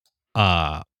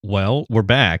Well, we're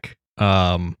back.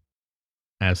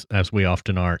 As we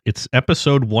often are. It's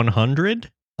episode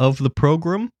 100 of the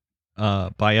program.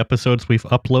 By episodes we've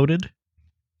uploaded.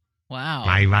 Wow.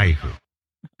 My life.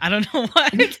 I don't know why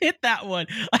I hit that one.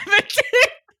 I meant to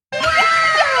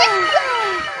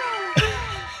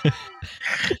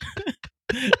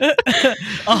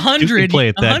a hundred,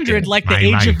 like the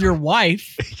age of your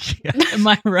wife. Yes. Am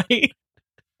I right?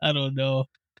 I don't know.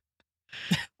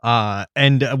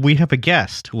 And we have a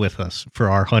guest with us for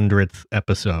our 100th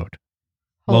episode.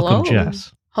 Hello. Welcome,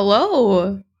 Jess.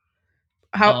 Hello.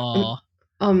 How?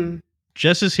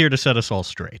 Jess is here to set us all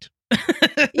straight.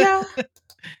 Yeah.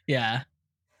 Yeah.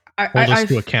 Hold us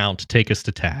to account, take us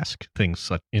to task, things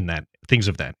of that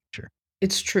nature.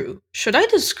 It's true. Should I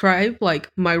describe like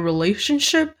my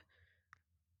relationship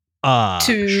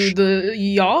to the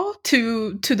y'all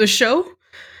to the show?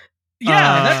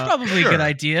 Yeah, that's probably a good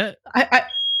idea.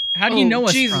 How do you know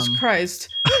us Jesus from? Christ.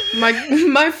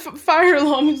 My fire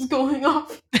alarm is going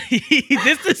off.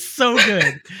 This is so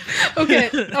good.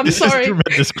 Okay, I'm sorry. This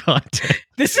is tremendous content.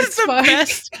 This is the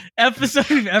best episode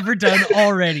we've ever done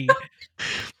already.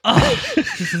 Oh,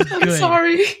 this is good. I'm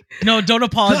sorry. No, don't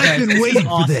apologize. I've been waiting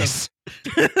for this.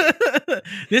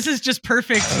 This is just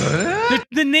perfect.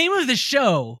 The name of the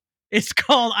show is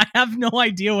called I Have No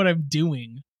Idea What I'm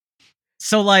Doing.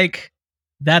 So, like,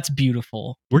 that's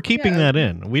beautiful. We're keeping that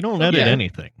in. We don't edit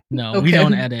anything. No, we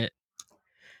don't edit.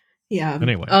 Yeah.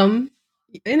 Anyway.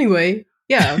 Anyway,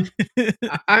 yeah.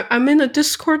 I'm in a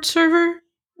Discord server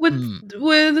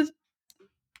with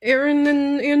Aaron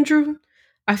and Andrew.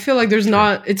 I feel like there's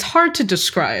not. It's hard to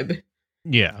describe.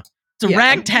 Yeah. It's a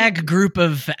ragtag group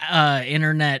of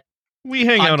internet. We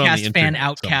hang out on the internet fan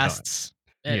outcasts.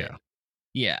 Yeah.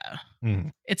 Yeah. Mm-hmm.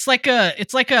 It's like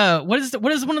a what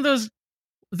is one of those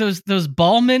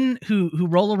ballmen who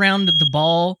roll around the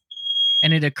ball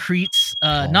and it accretes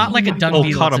not like a dung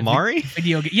beetle. Katamari?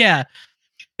 Video game. Yeah.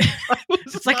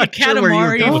 It's like a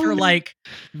Katamari for like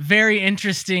very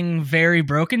interesting, very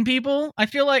broken people. I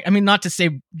feel like, I mean, not to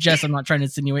say, Jess, I'm not trying to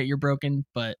insinuate you're broken,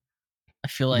 but I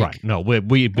feel like right. No,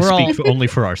 we speak only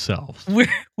for ourselves.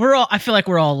 We're all. I feel like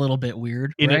we're all a little bit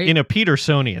weird, right? in a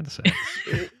Petersonian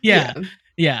sense.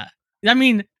 Yeah. I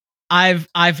mean, I've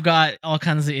got all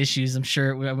kinds of issues. I'm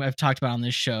sure I've talked about on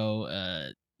this show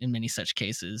in many such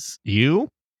cases. You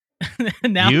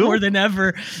now more than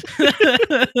ever.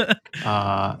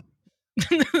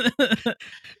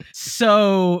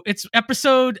 So it's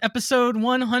episode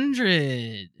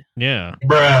 100. Yeah.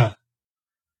 Bruh.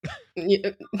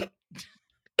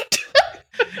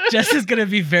 Jess is gonna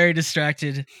be very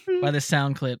distracted by the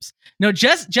sound clips. No,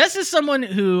 Jess is someone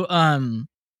who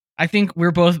I think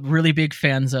we're both really big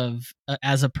fans of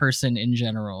as a person in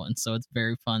general, and so it's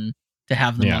very fun to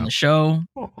have them on the show.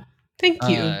 Oh, thank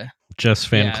you. Jess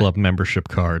fan club membership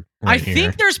card. I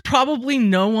think there's probably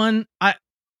no one.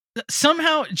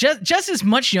 Somehow Jess is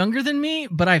much younger than me,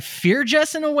 but I fear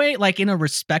Jess in a way, like in a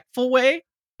respectful way,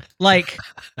 like.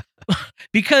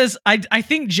 Because I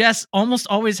think Jess almost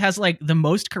always has like the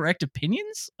most correct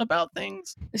opinions about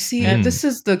things. See, this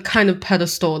is the kind of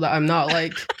pedestal that I'm not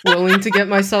like willing to get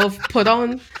myself put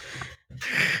on.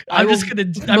 I'm just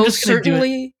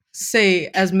gonna say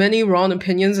as many wrong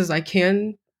opinions as I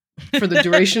can for the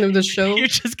duration of the show. You're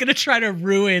just gonna try to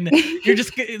ruin. You're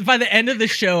just by the end of the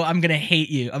show, I'm gonna hate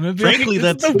you. I'm gonna be frankly,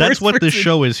 that's what this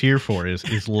show is here for.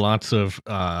 Is lots of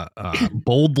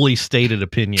boldly stated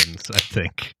opinions. I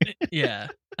think. Yeah,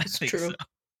 that's true.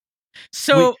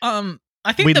 So,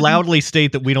 I think we loudly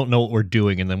state that we don't know what we're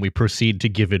doing, and then we proceed to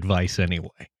give advice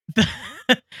anyway.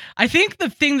 I think the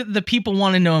thing that the people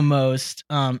want to know most,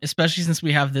 especially since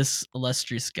we have this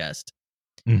illustrious guest,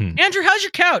 Andrew, how's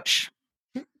your couch?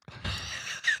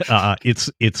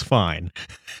 It's fine.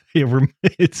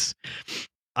 It's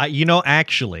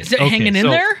actually, is it hanging in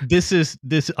there?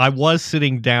 This I was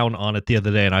sitting down on it the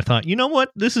other day, and I thought, you know what?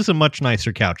 This is a much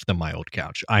nicer couch than my old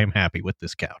couch. I am happy with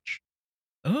this couch.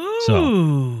 Ooh.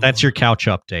 So that's your couch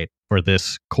update for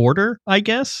this quarter, I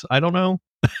guess. I don't know.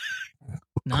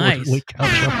 Nice. Couch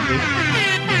update.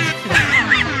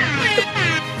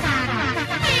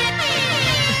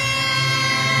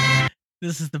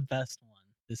 This is the best one.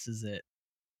 This is it.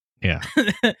 Yeah.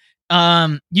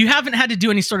 You haven't had to do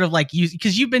any sort of like use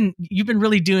because you've been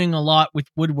really doing a lot with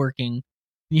woodworking.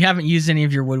 You haven't used any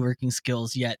of your woodworking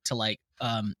skills yet to like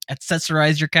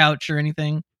accessorize your couch or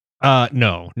anything.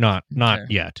 No, not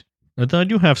yet. I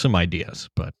do have some ideas,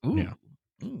 but yeah.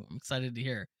 Ooh, I'm excited to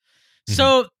hear.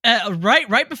 So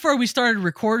right before we started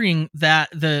recording, that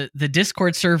the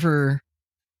Discord server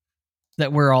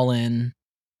that we're all in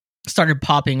started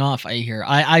popping off.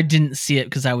 I didn't see it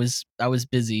because I was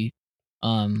busy.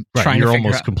 Trying You're to figure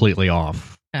almost out completely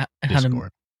off how to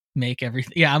Discord. make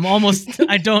everything. Yeah, I'm almost.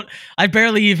 I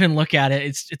barely even look at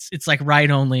it. It's like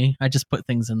write only. I just put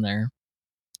things in there.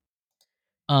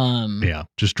 Yeah,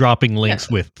 just dropping links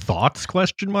with thoughts ?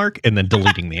 And then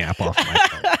deleting the app off my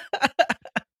phone.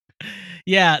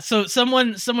 Yeah. So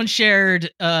someone shared.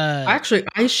 Actually,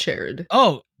 I shared.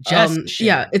 Oh, Jess. Shared.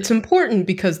 Yeah, it's important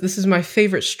because this is my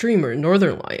favorite streamer,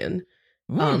 Northern Lion.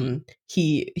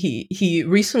 He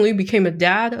recently became a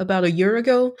dad about a year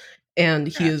ago, and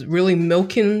he is really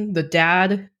milking the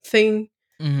dad thing.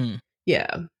 Mm-hmm.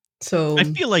 Yeah. So I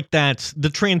feel like that's the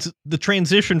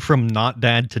transition from not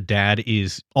dad to dad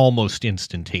is almost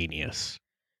instantaneous,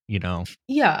 you know?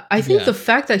 Yeah, I think the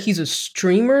fact that he's a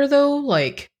streamer though,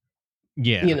 like,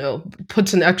 you know,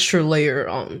 puts an extra layer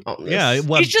on this. Yeah,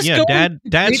 well,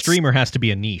 dad streamer has to be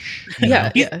a niche.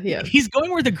 Yeah. He's going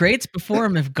where the greats before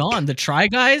him have gone. The Try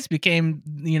Guys became,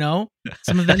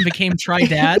 some of them became Try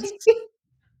Dads.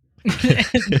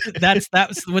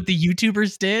 That's what the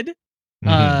YouTubers did.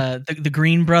 The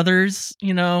Green Brothers,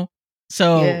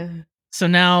 So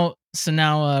now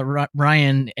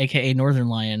Ryan, aka Northern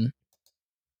Lion,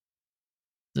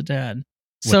 the dad.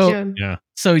 So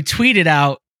he tweeted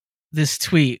out this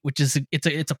tweet, which is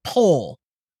it's a poll.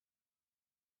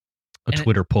 A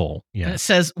Twitter poll. Yeah. And it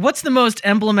says, "What's the most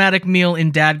emblematic meal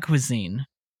in dad cuisine?"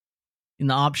 And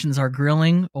the options are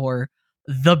grilling or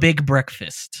the big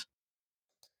breakfast.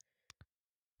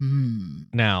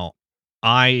 Now,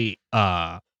 I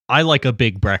like a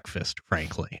big breakfast,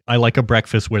 frankly. I like a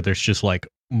breakfast where there's just like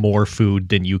more food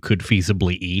than you could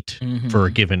feasibly eat for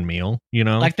a given meal,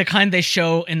 Like the kind they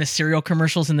show in the cereal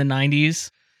commercials in the 90s.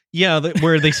 Yeah,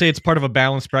 where they say it's part of a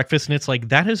balanced breakfast, and it's like,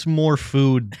 that is more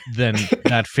food than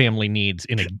that family needs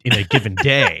in a given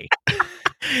day.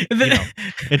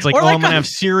 It's like, I'm gonna have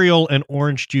cereal and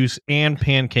orange juice and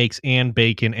pancakes and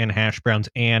bacon and hash browns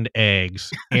and eggs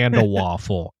and a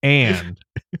waffle and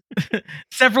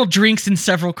several drinks and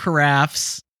several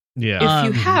carafes. Yeah. If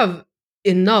you have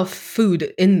enough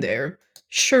food in there,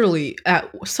 surely at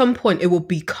some point it will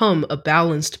become a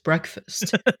balanced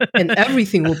breakfast, and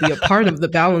everything will be a part of the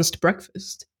balanced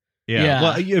breakfast. Yeah.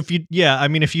 Well, if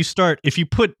you start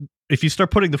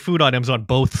putting the food items on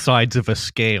both sides of a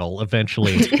scale,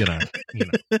 eventually it's gonna,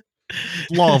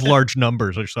 law of large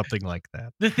numbers or something like that.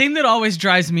 The thing that always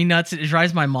drives me nuts, it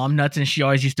drives my mom nuts, and she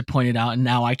always used to point it out, and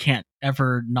now I can't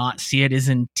ever not see it, is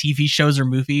in TV shows or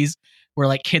movies where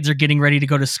like kids are getting ready to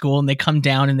go to school and they come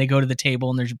down and they go to the table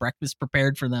and there's breakfast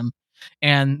prepared for them,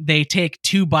 and they take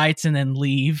 2 bites and then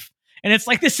leave. And it's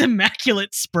like this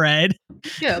immaculate spread.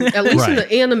 Yeah, at least in the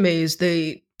animes,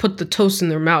 they put the toast in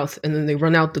their mouth and then they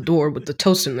run out the door with the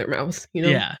toast in their mouth,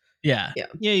 Yeah.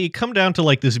 You come down to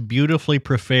like this beautifully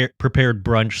prepared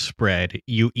brunch spread.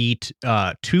 You eat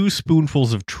 2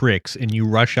 spoonfuls of Trix and you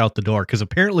rush out the door because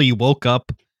apparently you woke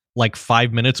up like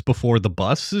 5 minutes before the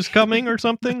bus is coming or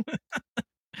something.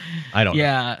 I don't know.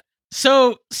 Yeah.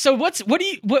 So what's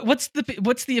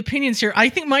the opinions here? I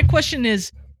think my question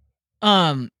is,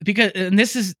 because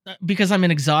I'm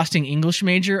an exhausting English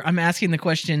major, I'm asking the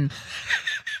question,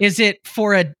 is it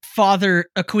for a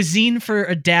cuisine for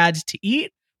a dad to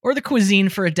eat, or the cuisine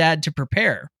for a dad to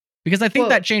prepare? Because I think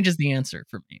that changes the answer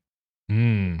for me.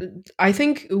 I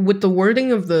think with the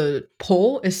wording of the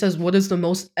poll, it says, what is the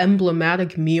most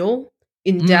emblematic meal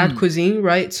in dad cuisine,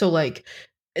 right? So like,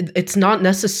 it's not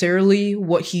necessarily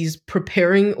what he's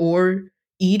preparing or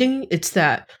eating. It's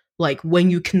that, like, when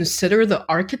you consider the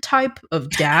archetype of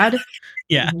dad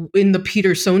in the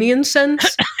Petersonian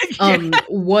sense,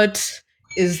 what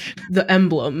is the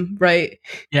emblem, right?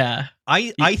 Yeah.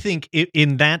 I think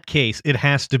in that case, it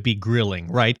has to be grilling,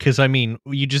 right? Because, I mean,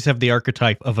 you just have the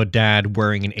archetype of a dad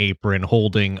wearing an apron,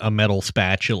 holding a metal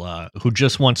spatula, who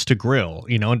just wants to grill,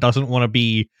 and doesn't want to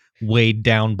be weighed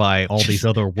down by all these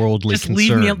other worldly concerns.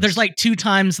 Leave me. There's like 2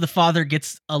 times the father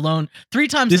gets alone, 3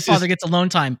 times the father gets alone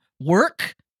time.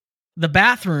 Work, the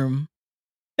bathroom,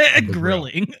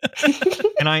 grilling.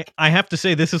 And I have to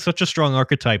say, this is such a strong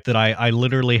archetype that I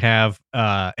literally have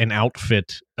an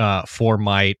outfit for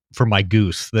my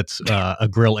goose that's a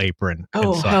grill apron.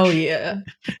 Oh, hell yeah.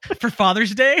 For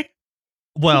Father's Day?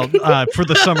 Well, for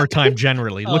the summertime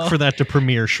generally. Look for that to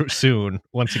premiere soon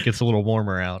once it gets a little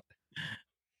warmer out.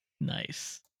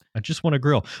 Nice. I just want to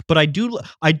grill. But I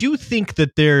do think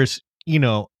that there's,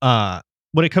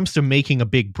 when it comes to making a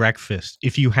big breakfast,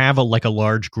 if you have a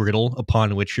large griddle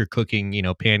upon which you're cooking,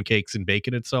 pancakes and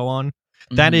bacon and so on,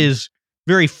 that is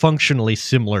very functionally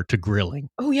similar to grilling.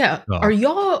 Oh yeah. Are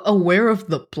y'all aware of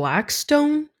the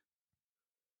Blackstone?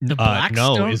 The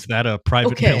Blackstone? No, is that a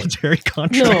private military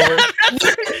contract? No.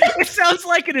 It sounds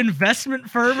like an investment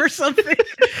firm or something.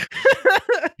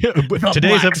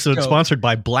 Today's episode sponsored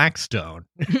by Blackstone.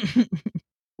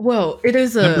 Well, it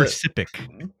is a Cipic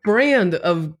brand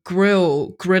of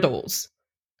griddles.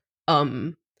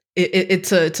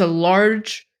 It's a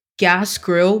large gas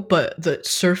grill, but the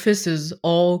surface is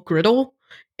all griddle,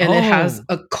 and it has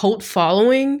a cult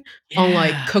following on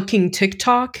like cooking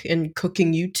TikTok and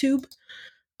cooking YouTube.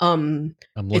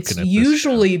 It's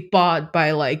usually bought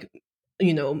by like,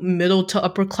 you know, middle to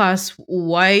upper class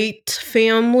white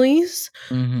families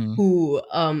who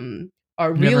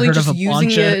are really just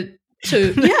using it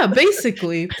to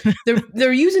basically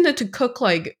they're using it to cook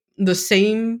like the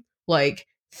same like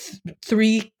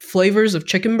 3 flavors of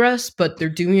chicken breast, but they're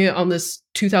doing it on this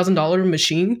 $2,000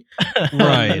 machine.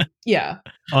 Right. Yeah.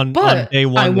 On day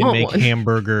 1 they make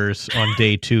hamburgers. On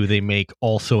day 2 they make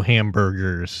also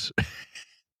hamburgers.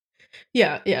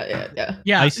 Yeah.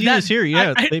 I see this here.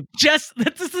 Yeah, I'm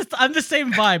the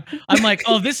same vibe. I'm like,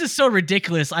 oh, this is so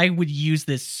ridiculous. I would use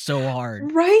this so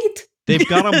hard. Right? They've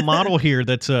got a model here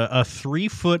that's a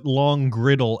 3-foot long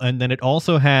griddle, and then it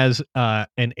also has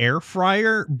an air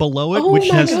fryer below it, which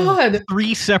has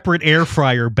 3 separate air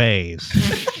fryer bays.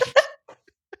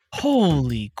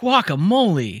 Holy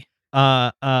guacamole!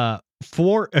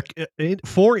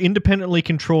 4 independently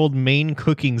controlled main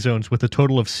cooking zones with a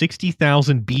total of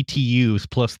 60,000 BTUs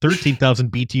plus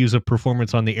 13,000 BTUs of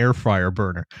performance on the air fryer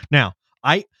burner. Now,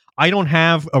 I don't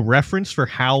have a reference for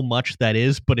how much that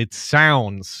is, but it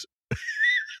sounds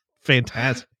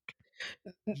fantastic.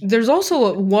 There's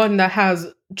also one that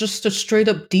has just a straight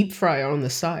up deep fryer on the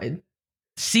side.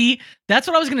 See, that's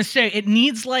what I was gonna say. It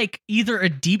needs like either a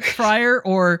deep fryer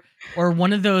or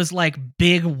one of those like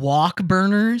big wok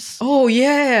burners. Oh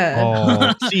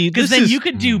yeah. Oh, see, because then you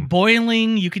could do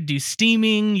boiling, you could do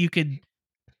steaming, you could.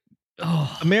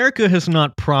 Oh. America has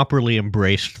not properly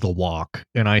embraced the wok,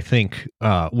 and I think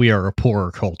we are a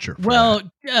poorer culture. Well,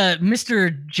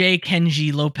 Mr. J.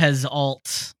 Kenji Lopez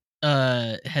Alt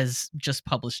has just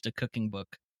published a cooking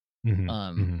book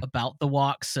about the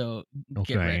wok, so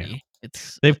get ready.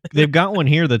 They've got one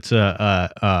here that's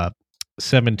a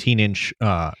 17-inch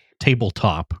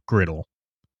tabletop griddle.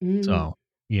 So,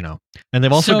 you know. And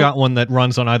they've also got one that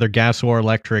runs on either gas or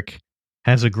electric,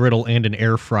 has a griddle and an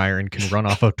air fryer, and can run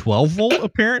off a 12-volt,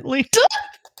 apparently.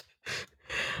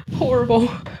 Horrible.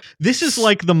 This is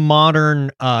like the modern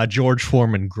George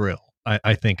Foreman grill,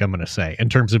 I think I'm going to say, in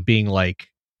terms of being like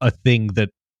a thing that,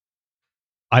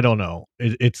 I don't know.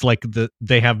 It's like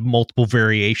they have multiple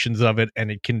variations of it, and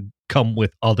it can come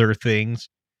with other things.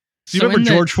 Do you remember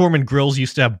George Foreman grills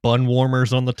used to have bun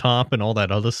warmers on the top and all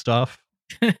that other stuff?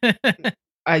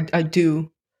 I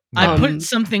do. I put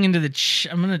something into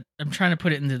the. I'm trying to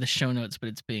put it into the show notes, but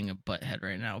it's being a butthead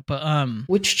right now. But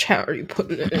which chat are you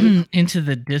putting it in? Into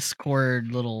the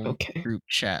Discord little group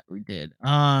chat we did.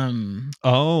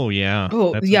 Oh yeah.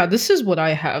 Oh yeah. This is what I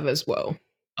have as well.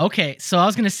 Okay, so I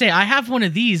was gonna say I have one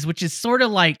of these, which is sort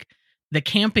of like the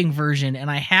camping version,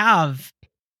 and I have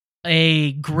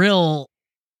a grill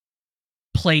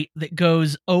plate that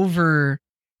goes over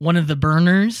one of the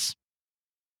burners.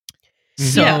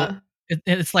 So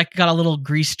it's like got a little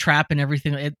grease trap and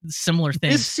everything. Similar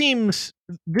thing.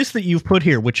 This that you've put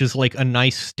here, which is like a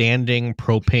nice standing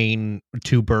propane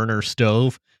 2-burner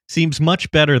stove, seems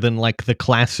much better than like the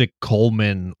classic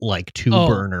Coleman like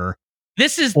 2-burner.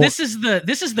 This is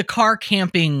the car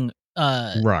camping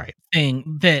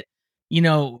thing that, you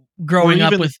know, growing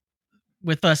up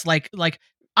with us like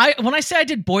when I say I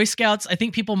did Boy Scouts, I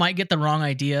think people might get the wrong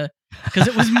idea, because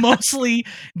it was mostly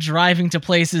driving to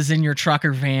places in your truck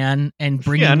or van and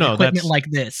bringing equipment like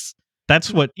this.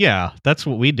 That's what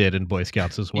we did in Boy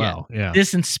Scouts as well. Yeah.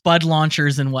 This and spud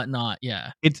launchers and whatnot.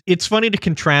 Yeah. It's funny to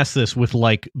contrast this with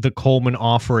like the Coleman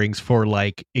offerings for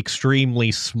like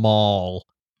extremely small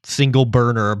single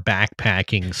burner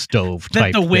backpacking stove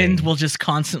type that the wind thing. Will just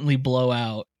constantly blow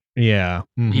out. Yeah.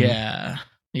 Yeah.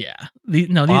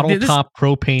 Bottle top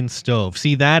propane stove.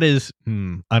 See, that is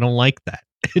I don't like that.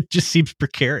 It just seems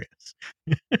precarious.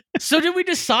 So did we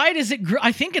decide? Is it?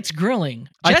 I think it's grilling.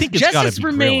 I think it's Jess has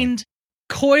remained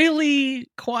coyly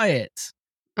quiet.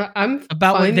 I'm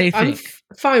about fine. What they think.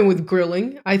 I'm fine with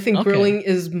grilling. I think grilling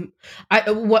is.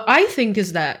 What I think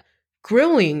is that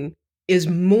grilling is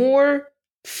more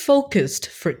focused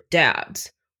for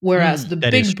dads, whereas the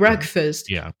big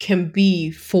breakfast can be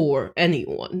for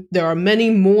anyone. There are many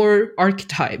more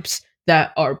archetypes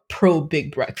that are pro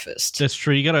big breakfast. That's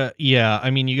true. You gotta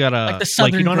like the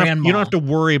Southern grandma. You don't have to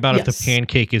worry about if the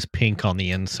pancake is pink on the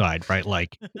inside, right?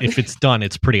 Like if it's done,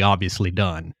 it's pretty obviously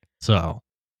done. So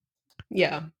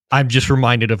yeah. I'm just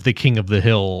reminded of the King of the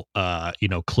Hill,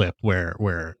 clip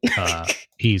where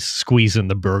he's squeezing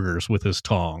the burgers with his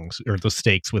tongs or the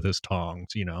steaks with his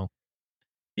tongs.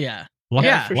 Yeah.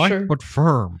 Light, for light sure. but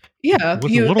firm. Yeah,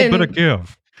 with a little bit of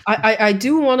give. I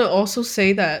do want to also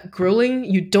say that grilling,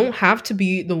 you don't have to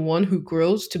be the one who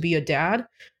grills to be a dad.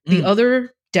 The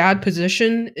other dad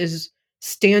position is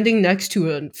standing next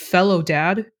to a fellow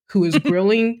dad who is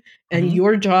grilling, and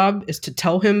your job is to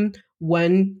tell him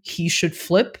when he should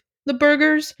flip the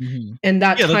burgers. And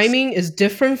that timing is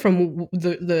different from you're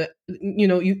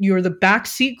the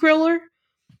backseat griller.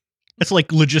 It's like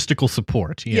logistical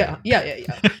support. Yeah.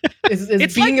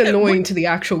 It's being like annoying to the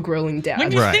actual grilling dad.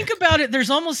 When you think about it, there's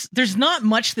not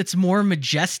much that's more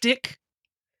majestic,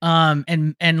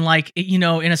 and like,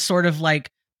 in a sort of like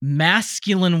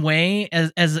masculine way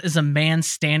as a man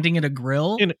standing at a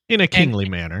grill in a kingly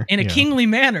manner. In a kingly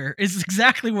manner is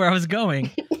exactly where I was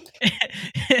going.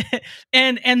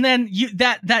 and then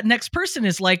that next person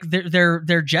is like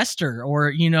their jester,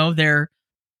 or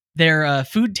their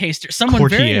food taster, someone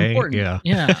Courtier, very important.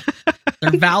 Yeah.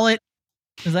 Their valet.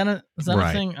 Is that a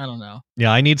thing? I don't know.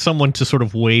 Yeah, I need someone to sort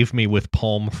of wave me with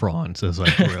palm fronds as I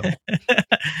grill.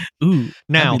 Ooh,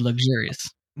 now that'd be luxurious.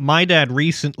 My dad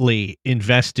recently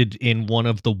invested in one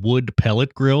of the wood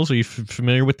pellet grills. Are you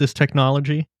familiar with this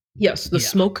technology? Yes, the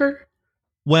smoker.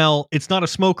 Well, it's not a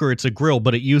smoker; it's a grill,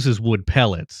 but it uses wood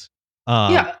pellets.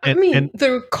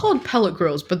 They're called pellet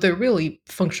grills, but they're really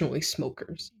functionally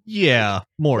smokers. Yeah,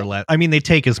 more or less. I mean, they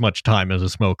take as much time as a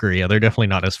smoker. Yeah, they're definitely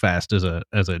not as fast as a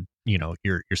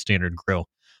your standard grill.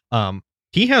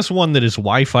 He has one that is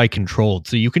Wi-Fi controlled,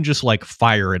 so you can just like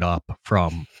fire it up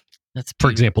from, for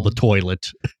example, the toilet.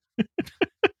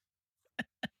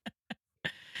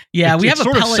 Yeah, we have a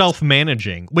sort of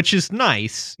self-managing, which is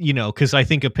nice, because I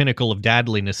think a pinnacle of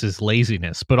dadliness is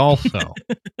laziness, but also,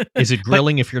 is it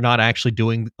grilling if you're not actually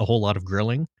doing a whole lot of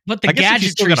grilling? But the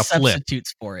gadgetry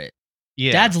substitutes for it.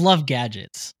 Yeah, dads love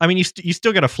gadgets. I mean, you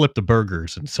still got to flip the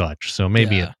burgers and such, so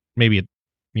maybe it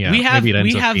we have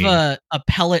a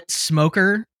pellet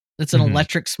smoker. That's an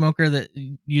electric smoker that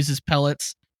uses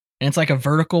pellets, and it's like a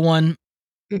vertical one.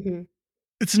 Mm-hmm.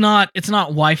 It's not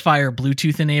Wi-Fi or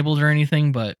Bluetooth enabled or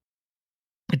anything, but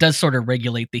it does sort of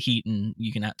regulate the heat, and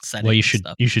you can set it. Well, you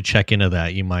should check into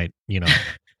that. You might, I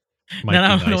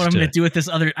don't know what I'm going to do with this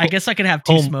other. I guess I could have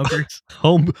two smokers.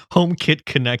 HomeKit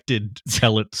connected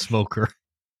pellet smoker.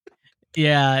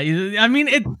 Yeah, I mean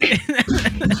it.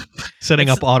 Setting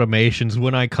up automations.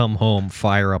 When I come home,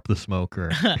 fire up the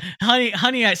smoker.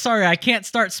 honey, sorry, I can't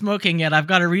start smoking yet. I've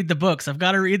got to read the books. I've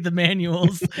got to read the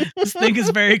manuals. This thing is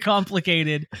very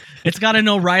complicated. It's got an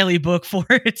O'Reilly book for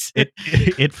it.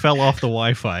 It fell off the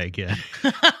Wi-Fi again.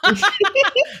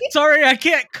 Sorry, I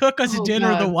can't cook us dinner.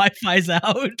 God. The Wi-Fi's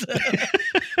out.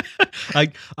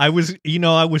 I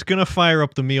was gonna fire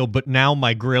up the meal, but now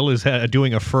my grill is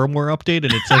doing a firmware update,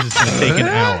 and it says it's gonna take an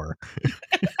hour.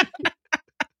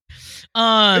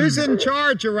 Who's in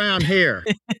charge around here?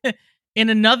 In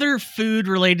another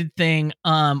food-related thing,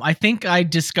 I think I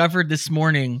discovered this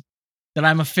morning that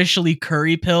I'm officially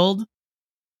curry pilled.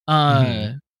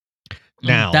 Now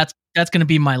that's gonna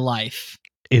be my life.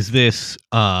 Is this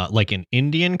like an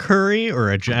Indian curry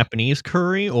or a Japanese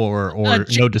curry or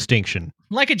no distinction?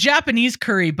 Like a Japanese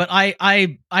curry, but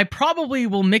I probably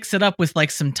will mix it up with like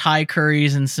some Thai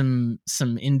curries and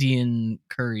some Indian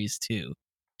curries too.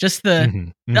 Just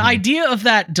the idea of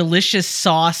that delicious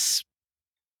sauce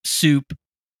soup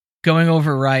going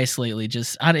over rice lately it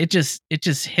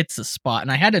just hits the spot.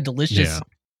 And I had a delicious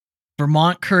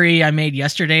Vermont curry I made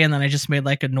yesterday, and then I just made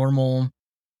like a normal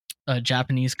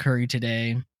Japanese curry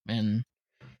today, and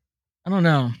I don't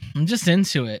know, I'm just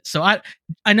into it. So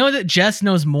I know that Jess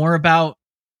knows more about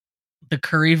the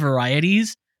curry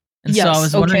varieties, and so I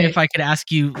was wondering if I could ask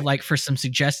you like for some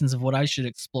suggestions of what I should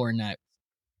explore next.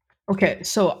 Okay,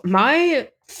 so my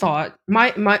thought,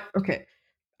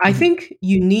 I think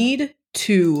you need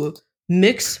to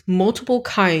mix multiple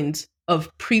kinds of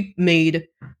pre-made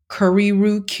curry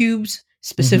roux cubes,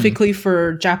 specifically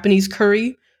for Japanese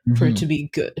curry, for it to be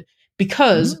good.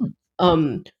 Because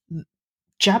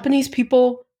Japanese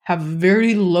people have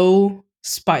very low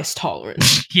spice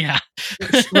tolerance. Yeah.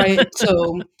 Right?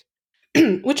 So,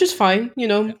 which is fine,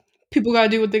 people gotta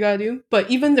do what they gotta do.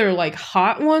 But even their like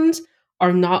hot ones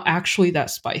are not actually that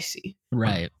spicy.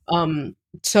 Right.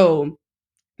 So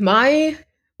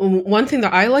one thing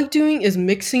that I like doing is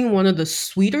mixing one of the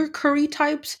sweeter curry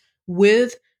types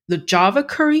with the Java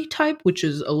curry type, which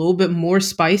is a little bit more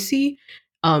spicy.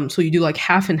 So you do like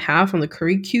half and half on the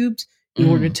curry cubes in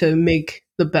order to make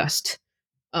the best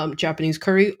Japanese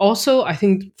curry. Also, I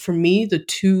think for me, the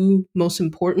two most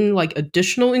important like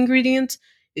additional ingredients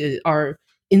are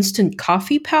instant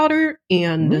coffee powder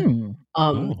and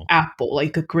Oh. apple,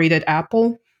 like a grated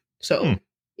apple. So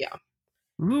yeah.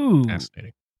 Ooh.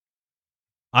 Fascinating.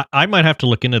 I might have to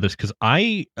look into this because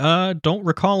I don't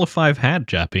recall if I've had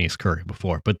Japanese curry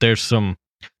before, but there's some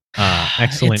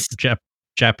excellent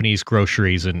Japanese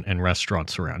groceries and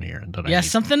restaurants around here. And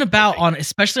something about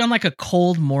especially on like a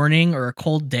cold morning or a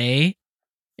cold day,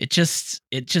 it just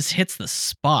hits the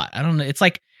spot. I don't know. It's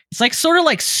like sort of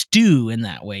like stew in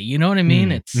that way. You know what I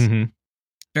mean? It's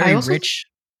very rich.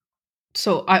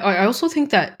 So I also think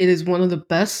that it is one of the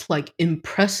best like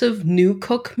impressive new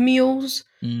cook meals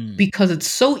because it's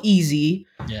so easy.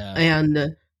 Yeah.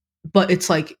 But it's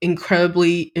like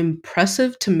incredibly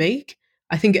impressive to make.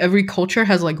 I think every culture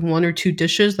has like one or two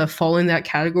dishes that fall in that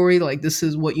category. Like this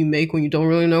is what you make when you don't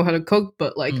really know how to cook,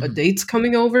 but like a date's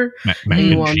coming over and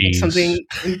you want something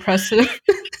impressive.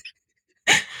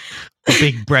 A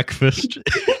big breakfast.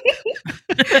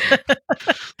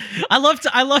 I love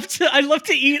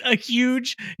to eat a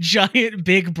huge, giant,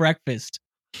 big breakfast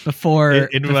before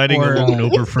inviting a woman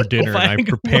over for dinner. And I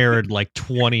prepared like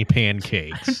 20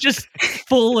 pancakes, just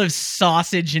full of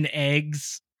sausage and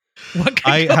eggs.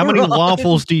 How many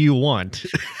waffles do you want?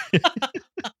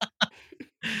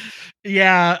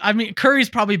 Yeah, I mean, curry's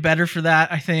probably better for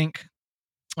that, I think.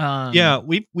 Yeah,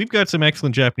 we've got some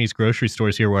excellent Japanese grocery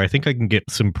stores here where I think I can get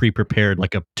some pre-prepared,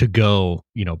 like a to-go,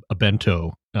 a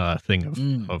bento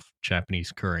thing of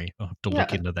Japanese curry. I'll have to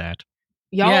look into that.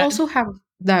 Y'all also have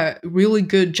that really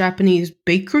good Japanese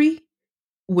bakery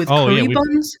with curry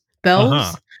buns,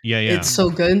 Bells. Yeah. It's so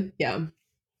good. Yeah.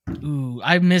 Ooh,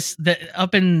 I miss that.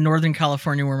 Up in Northern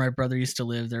California where my brother used to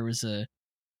live, there was a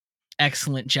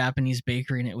excellent Japanese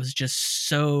bakery, and it was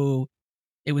so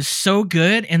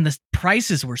good, and the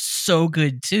prices were so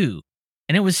good too.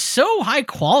 And it was so high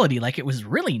quality, like it was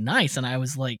really nice. And I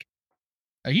was like,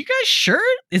 are you guys sure?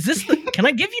 Is this can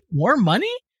I give you more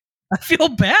money? I feel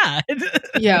bad.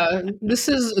 Yeah, this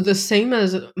is the same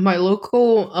as my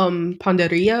local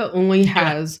panderia only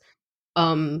has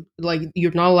like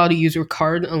you're not allowed to use your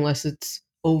card unless it's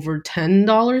over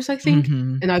 $10, I think.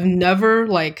 And I've never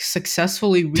like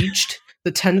successfully reached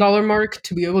the $10 mark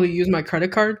to be able to use my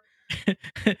credit card.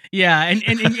 Yeah,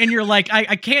 and you're like,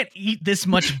 I can't eat this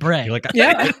much bread. You're like,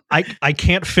 I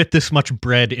can't fit this much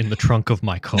bread in the trunk of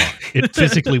my car. It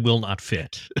physically will not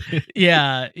fit.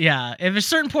 Yeah. At a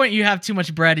certain point, you have too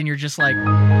much bread, and you're just like.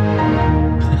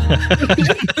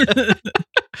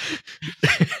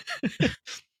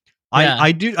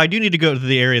 I do need to go to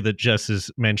the area that Jess is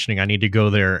mentioning. I need to go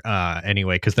there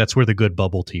anyway because that's where the good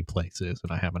bubble tea place is,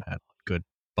 and I haven't had good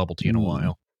bubble tea in a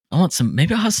while. I want some.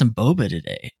 Maybe I'll have some boba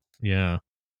today. Yeah.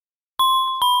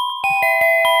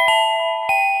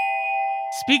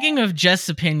 Speaking of Jess'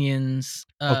 opinions,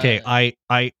 okay, I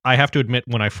have to admit,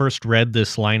 when I first read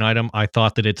this line item, I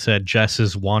thought that it said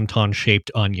Jess's wonton-shaped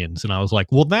onions, and I was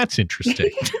like, well, that's interesting.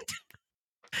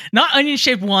 Not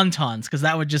onion-shaped wontons, because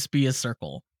that would just be a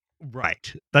circle.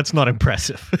 Right. That's not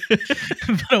impressive.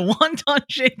 But a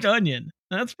wonton-shaped onion.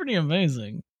 That's pretty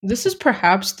amazing. This is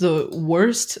perhaps the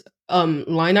worst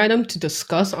line item to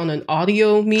discuss on an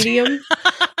audio medium.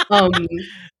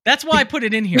 That's why I put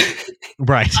it in here.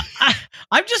 Right.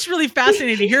 I'm just really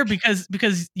fascinated to hear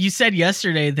because you said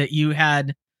yesterday that you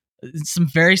had some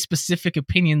very specific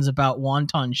opinions about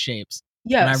wonton shapes.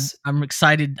 Yes. And I'm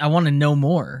excited. I want to know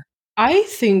more. I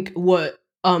think what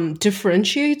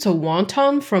differentiates a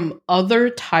wonton from other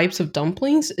types of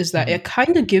dumplings is that it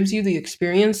kind of gives you the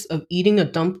experience of eating a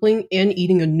dumpling and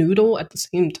eating a noodle at the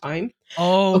same time.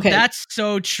 Oh, okay. That's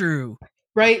so true.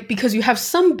 Right? Because you have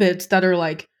some bits that are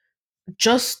like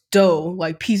just dough,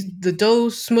 like the dough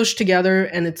smushed together,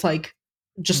 and it's like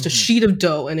just a sheet of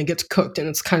dough, and it gets cooked, and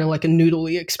it's kind of like a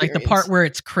noodly experience. Like the part where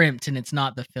it's crimped and it's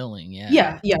not the filling.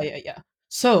 Yeah.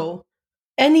 So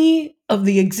any of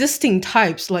the existing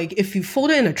types, like if you fold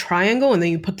it in a triangle and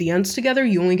then you put the ends together,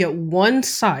 you only get one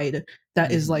side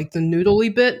that is like the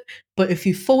noodly bit. But if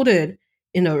you fold it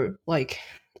in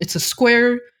it's a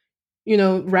square,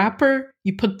 wrapper,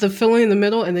 you put the filling in the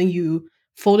middle and then you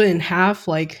fold it in half,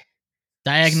 like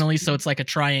diagonally, so it's like a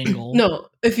triangle. No,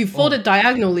 if you fold it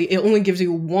diagonally, it only gives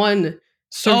you one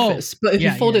surface. But if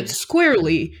you fold it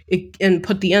squarely and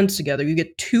put the ends together, you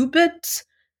get two bits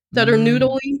that are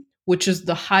noodly, which is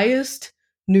the highest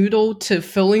noodle to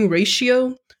filling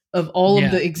ratio of all of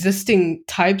the existing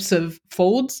types of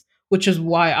folds, which is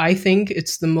why I think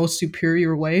it's the most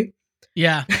superior way.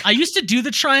 Yeah. I used to do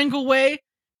the triangle way,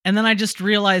 and then I just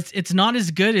realized it's not as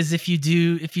good as if you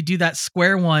do that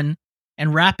square one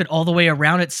and wrap it all the way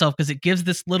around itself because it gives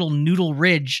this little noodle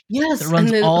ridge Yes, that runs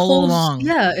and it all holds, along.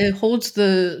 Yeah, it holds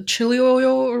the chili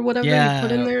oil or whatever you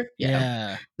put in there.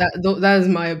 Yeah. That is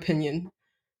my opinion.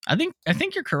 I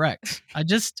think you're correct. I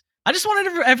just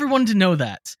wanted everyone to know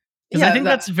that, because I think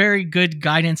that's very good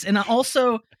guidance. And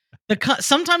also,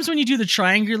 sometimes when you do the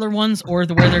triangular ones or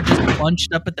where they're just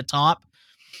bunched up at the top,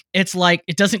 it's like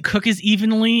it doesn't cook as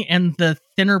evenly, and the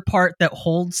thinner part that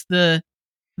holds the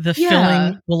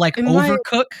filling will like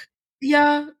overcook.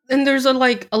 And there's a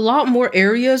lot more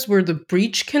areas where the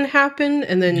breach can happen,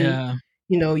 and then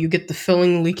you get the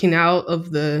filling leaking out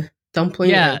of the dumpling.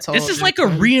 Yeah, this is like a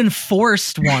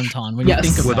reinforced wonton when you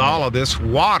think about it. With all of this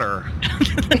water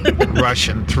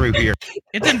rushing through here.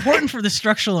 It's important for the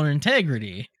structural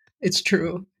integrity. It's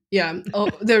true. Yeah. Oh,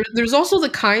 there's also the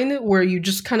kind where you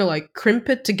just kind of like crimp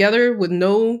it together with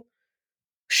no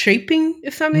shaping,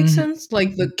 if that makes sense,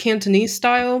 like the Cantonese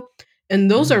style.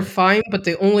 And those are fine, but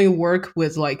they only work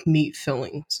with like meat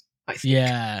fillings, I think.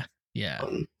 Yeah.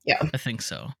 I think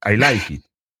so. I like it.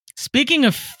 Speaking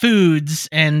of foods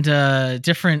and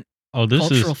different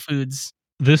cultural foods.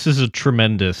 This is a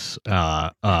tremendous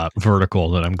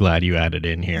vertical that I'm glad you added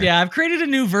in here. Yeah, I've created a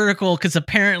new vertical because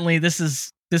apparently this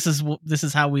is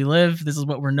how we live. This is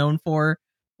what we're known for,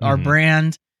 our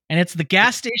brand, and it's the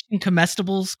gas station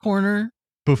comestibles corner.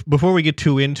 Before we get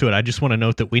too into it, I just want to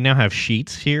note that we now have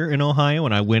Sheetz here in Ohio,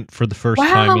 and I went for the first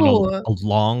time in a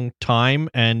long time,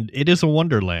 and it is a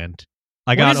wonderland.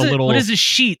 I got a little. What is a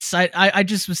Sheetz? I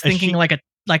just was thinking like a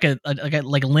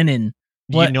linen.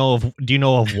 Do you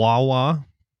know of Wawa?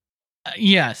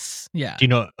 Yes. Yeah. Do you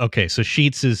know? Okay, so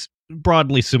Sheetz is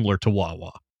broadly similar to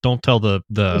Wawa. Don't tell the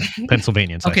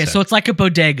Pennsylvanians. Okay, so it's like a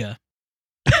bodega.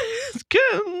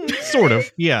 Sort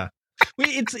of, yeah.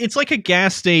 It's like a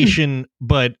gas station,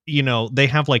 but they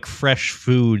have like fresh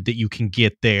food that you can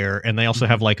get there, and they also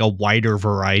have like a wider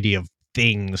variety of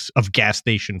things of gas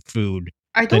station food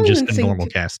than just a normal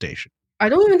gas station. I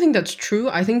don't even think that's true.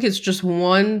 I think it's just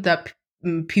one that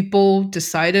people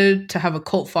decided to have a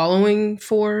cult following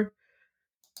for.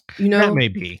 That may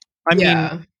be. I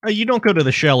mean, you don't go to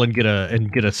the Shell and get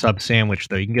a sub sandwich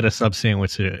though. You can get a sub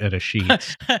sandwich at a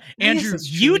Sheetz. Andrew,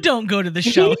 you don't go to the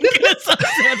Shell and get a sub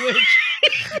sandwich.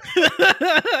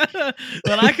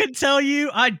 But I can tell you,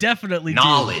 I definitely do.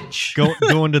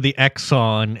 Going to the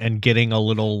Exxon and getting a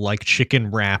little like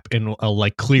chicken wrap in a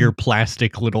like clear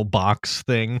plastic little box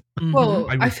thing. Well,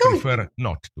 I would prefer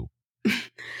not to.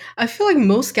 I feel like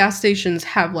most gas stations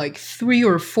have like 3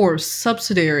 or 4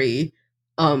 subsidiary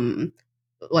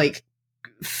like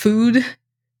food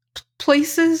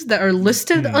places that are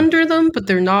listed under them, but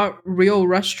they're not real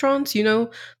restaurants,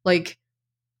 like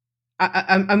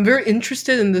I'm very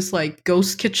interested in this like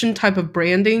ghost kitchen type of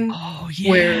branding. Oh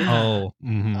yeah.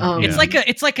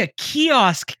 It's like a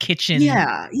kiosk kitchen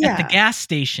at the gas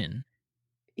station.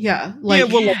 Yeah.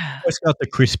 It's got the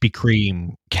Krispy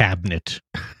Kreme cabinet.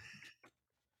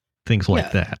 Things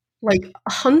like that. Like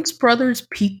Hunt's Brothers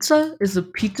Pizza is a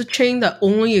pizza chain that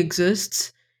only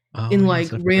exists in like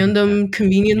random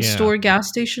convenience store gas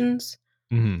stations.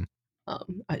 Mm-hmm.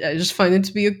 I just find it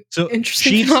to be an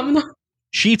interesting phenomenon.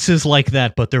 Sheetz is like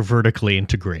that, but they're vertically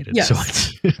integrated, so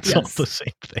it's all the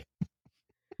same thing.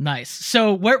 Nice.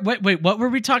 So wait, what were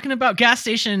we talking about? Gas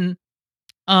station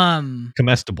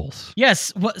comestibles.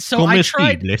 Yes. So I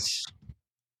tried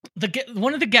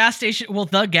the gas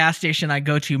station I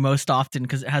go to most often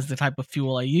because it has the type of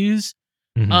fuel I use.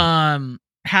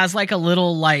 Has like a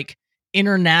little like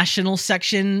international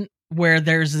section where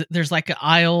there's like an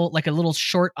aisle, like a little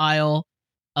short aisle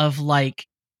of like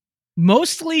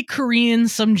mostly Korean,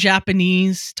 some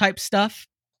Japanese type stuff,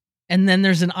 and then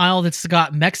there's an aisle that's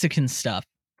got Mexican stuff.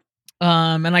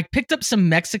 And I picked up some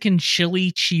Mexican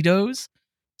chili Cheetos.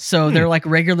 So they're like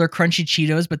regular crunchy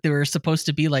Cheetos, but they were supposed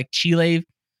to be like chile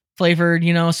flavored,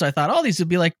 so I thought, these would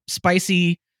be like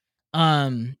spicy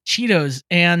Cheetos.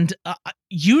 And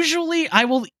usually I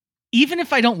will, even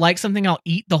if I don't like something, I'll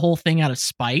eat the whole thing out of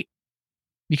spite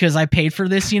because I paid for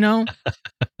this, I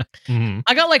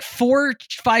got like 4-5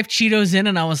 Cheetos in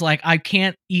and I was like, I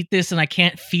can't eat this and I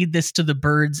can't feed this to the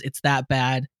birds. It's that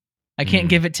bad. I can't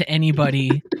give it to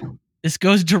anybody. This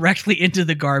goes directly into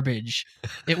the garbage.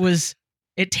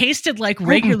 It tasted like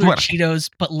regular Cheetos,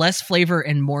 but less flavor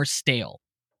and more stale.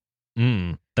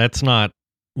 That's not,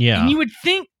 And you would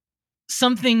think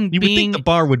something you would think the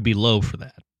bar would be low for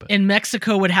that. But in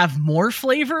Mexico would have more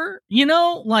flavor,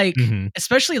 like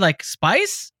especially like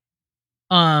spice.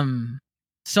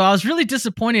 So I was really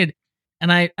disappointed,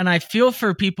 and I feel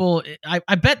for people.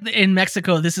 I bet in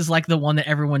Mexico this is like the one that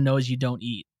everyone knows you don't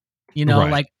eat.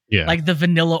 Like the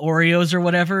vanilla Oreos or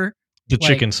whatever. The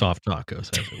chicken soft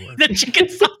tacos, as it were. The chicken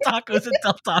soft tacos at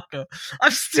Del Taco.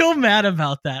 I'm still mad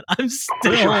about that. I'm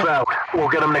still. We'll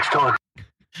get them next time.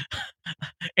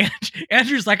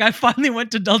 Andrew's like, I finally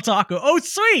went to Del Taco. Oh,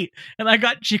 sweet! And I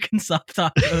got chicken soft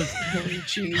tacos.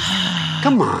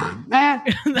 Come on, man.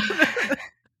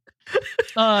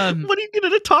 What do you get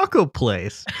at a taco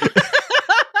place?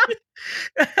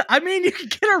 I mean, you could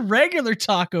get a regular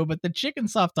taco, but the chicken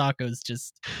soft tacos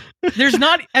just there's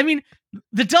not. I mean,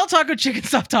 the Del Taco chicken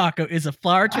soft taco is a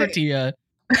flour tortilla,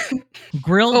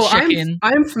 grilled chicken.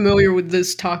 I'm familiar with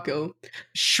this taco.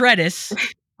 Shreddis,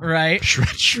 right?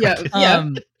 Yeah.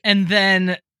 And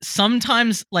then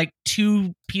sometimes like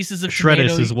 2 pieces of Shreddis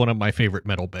tomato. is one of my favorite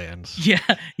metal bands. Yeah,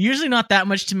 usually not that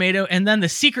much tomato, and then the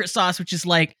secret sauce, which is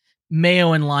like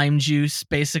mayo and lime juice,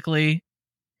 basically.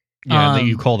 Yeah, that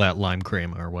you call that lime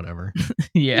crema or whatever.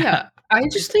 Yeah. I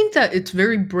just think that it's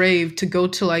very brave to go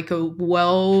to like a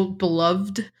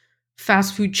well-beloved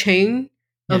fast food chain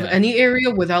of any area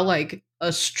without like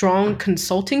a strong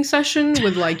consulting session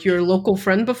with like your local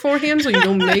friend beforehand, so you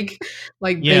don't make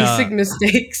like basic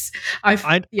mistakes.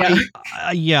 I'm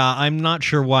not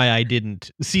sure why I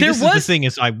didn't see. Is the thing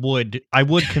is I would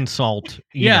consult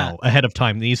you know ahead of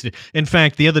time. In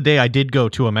fact, the other day I did go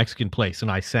to a Mexican place and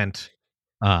I sent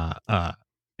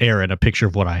Aaron a picture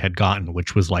of what I had gotten,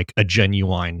 which was like a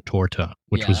genuine torta,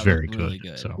 which was very really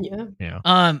good. So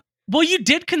yeah. Well, you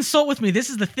did consult with me. This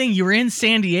is the thing. You were in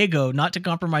San Diego, not to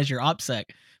compromise your OPSEC,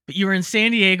 but you were in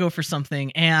San Diego for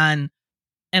something, and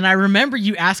I remember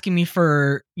you asking me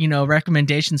for, you know,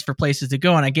 recommendations for places to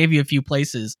go, and I gave you a few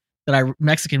places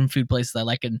Mexican food places I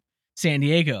like in San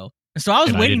Diego. So I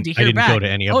was waiting to hear back. Go to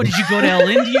any of them. Did you go to El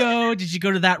Indio? Did you go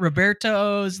to that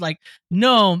Roberto's? Like,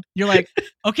 no. You're like,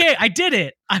 okay, I did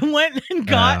it. I went and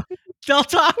got Del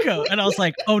Taco. And I was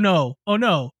like, oh no.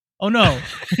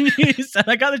 And you said,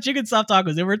 I got the chicken soft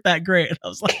tacos. They weren't that great. And I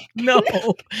was like, no.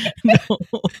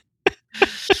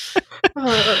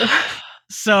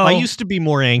 So I used to be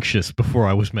more anxious before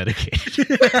I was medicated.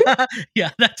 Yeah,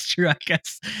 that's true. I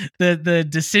guess the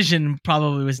decision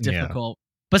probably was difficult.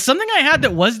 But something I had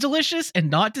that was delicious and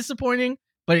not disappointing,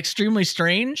 but extremely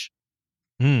strange.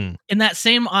 In that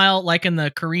same aisle, like in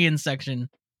the Korean section,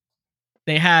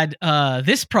 they had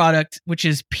this product, which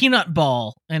is peanut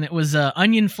ball, and it was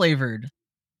onion flavored.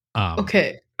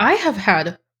 Okay, I have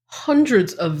had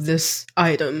hundreds of this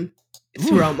item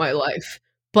throughout my life,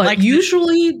 but like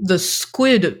usually the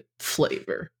squid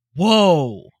flavor.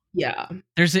 Whoa! Yeah,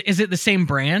 is it the same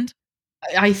brand?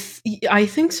 I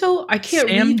think so. I can't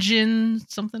read Samjin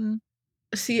something.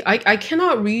 See, I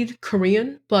cannot read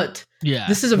Korean, but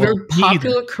this is a very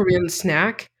popular Korean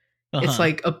snack. It's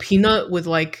like a peanut with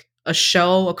like a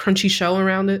crunchy shell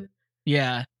around it.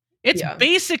 Yeah, it's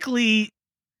basically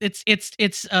it's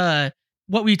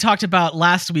what we talked about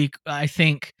last week. I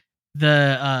think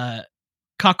the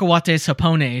cacahuates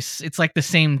japones. It's like the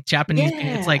same Japanese.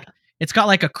 It's like it's got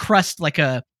like a crust, like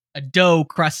a dough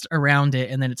crust around it,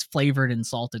 and then it's flavored and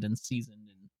salted and seasoned,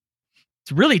 and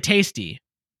it's really tasty.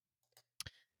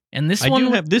 And this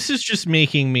this is just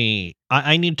making me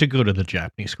I need to go to the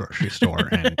Japanese grocery store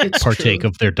and partake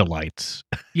of their delights.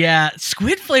 Yeah,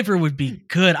 squid flavor would be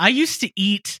good. I used to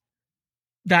eat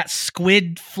that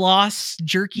squid floss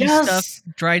jerky stuff,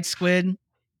 dried squid.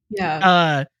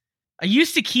 Yeah. I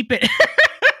used to keep it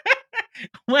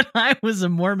when I was a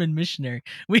Mormon missionary.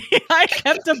 I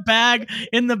kept a bag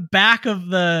in the back of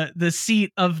the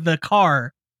seat of the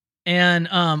car, and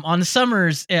on the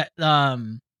summers,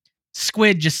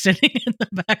 squid just sitting in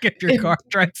the back of your car,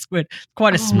 dried squid.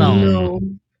 Quite a smell.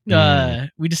 No.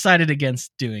 We decided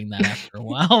against doing that after a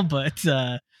while, but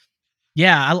so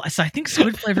I think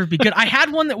squid flavor would be good. I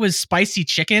had one that was spicy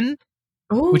chicken,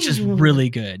 which is really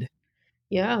good.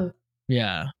 Yeah.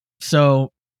 Yeah.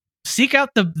 So seek out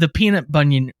the peanut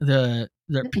bunion, the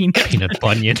peanut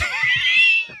bunion.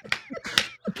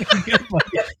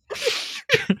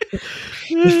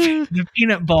 The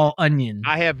peanut ball onion.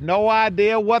 I have no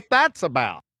idea what that's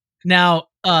about. Now,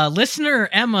 listener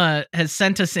Emma has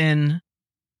sent us in,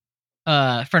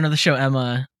 friend of the show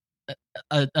Emma,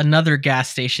 another gas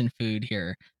station food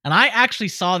here, and I actually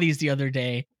saw these the other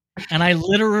day, and I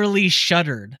literally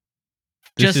shuddered.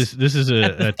 This is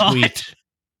a tweet.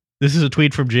 This is a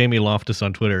tweet from Jamie Loftus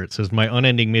on Twitter. It says, "My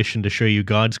unending mission to show you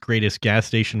God's greatest gas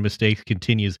station mistakes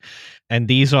continues," and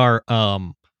these are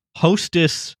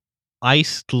Hostess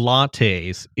iced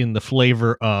lattes in the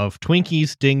flavor of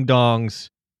Twinkies, Ding Dongs,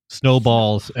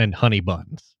 Snowballs, and Honey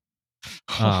Buns.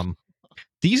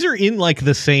 These are in like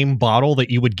the same bottle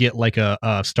that you would get like a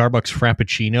Starbucks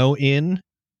Frappuccino in,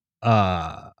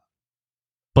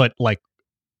 but like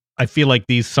I feel like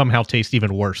these somehow taste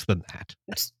even worse than that.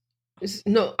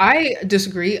 No, I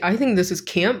disagree. I think this is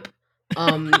camp.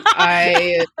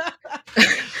 I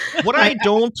What I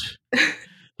don't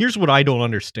here's what I don't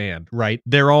understand, right?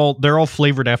 They're all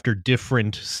flavored after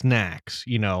different snacks,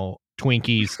 you know,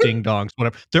 Twinkies, Ding Dongs,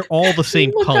 whatever. They're all the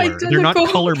same look color. They're not identical.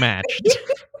 color matched.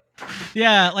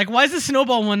 Yeah, like why is the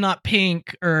snowball one not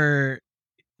pink or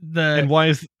And why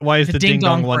is the Ding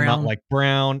Dong one not brown? like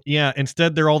brown? Yeah,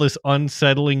 instead they're all this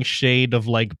unsettling shade of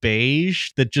like beige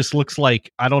that just looks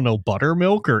like, I don't know,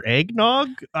 buttermilk or eggnog.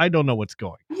 I don't know what's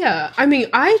going. Yeah, I mean,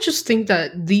 I just think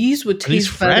that these would Are these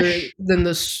taste better fresh? than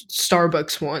the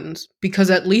Starbucks ones because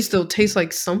at least they'll taste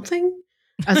like something,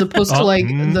 as opposed to Oh, like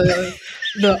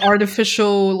the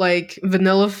artificial like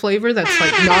vanilla flavor that's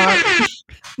like not.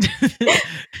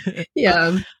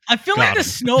 Yeah, I feel Got like the him.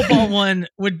 snowball one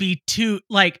would be too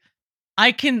like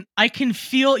I can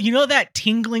feel, you know, that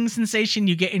tingling sensation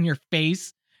you get in your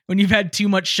face when you've had too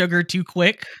much sugar too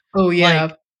quick. oh yeah,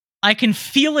 Like, I can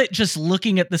feel it just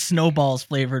looking at the snowballs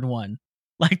flavored one.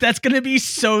 Like that's gonna be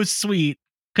so sweet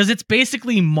because it's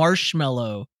basically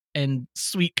marshmallow and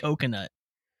sweet coconut.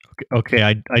 Okay,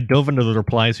 I dove into the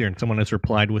replies here, and someone has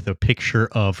replied with a picture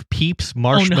of Peeps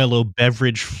marshmallow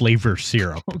beverage flavor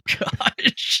syrup. Oh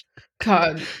gosh.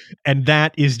 God, And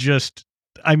that is just,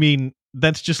 I mean,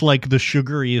 that's just like the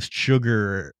sugariest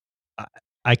sugar.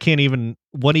 I can't even,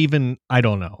 I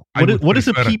don't know. What is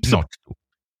a Peep?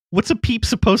 What's a Peep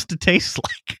supposed to taste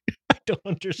like? I don't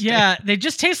understand. Yeah, they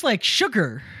just taste like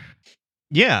sugar.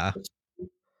 Yeah,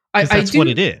 I 'cause that's do. what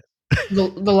it is. The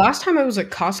last time I was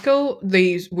at Costco,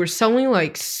 they were selling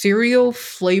like cereal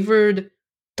flavored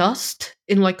dust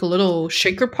in like a little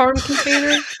shaker palm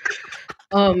container.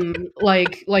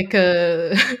 Like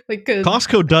a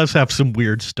Costco does have some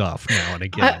weird stuff now and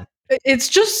again. it's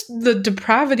just the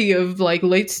depravity of like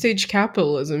late stage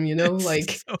capitalism, you know,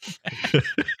 like So bad.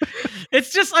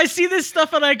 It's just I see this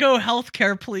stuff and I go,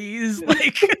 healthcare, please.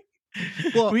 Like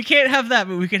Well- we can't have that,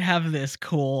 but we can have this.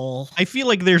 Cool. I feel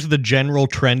like there's the general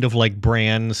trend of like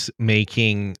brands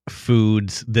making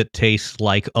foods that taste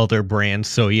like other brands.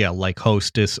 So yeah, like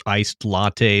Hostess iced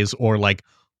lattes or like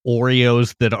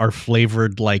Oreos that are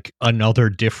flavored like another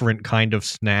different kind of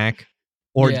snack.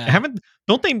 Or Yeah.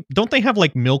 don't they have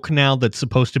like milk now that's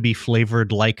supposed to be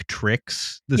flavored like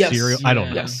Trix, the Yes. cereal? I don't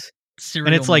know. yes. Cereal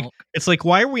And it's like milk.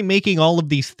 why are we making all of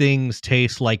these things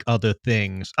taste like other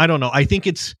things? I don't know. I think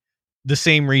it's the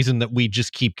same reason that we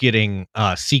just keep getting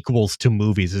sequels to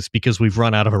movies is because we've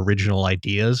run out of original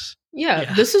ideas.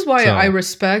 Yeah, this is why So- I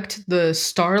respect the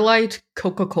Starlight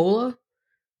Coca-Cola.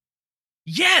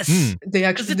 Yes. Hmm. They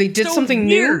actually it's they did so something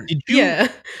weird. new. Did you Yeah.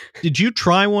 did you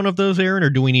try one of those, Aaron,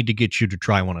 or do we need to get you to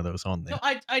try one of those on there?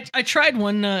 No, I tried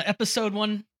one episode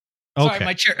one. Sorry, Okay.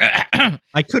 my chair.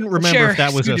 I couldn't remember chair if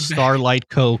that was a scooted back. Starlight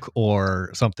Coke or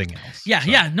something else. Yeah,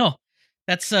 So, yeah, no.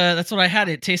 That's what I had.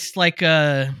 It tastes like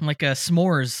a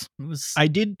s'mores. It was I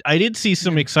did see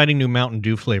some exciting new Mountain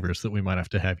Dew flavors that we might have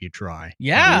to have you try.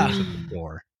 Yeah. At the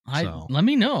store. So. let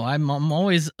me know. I'm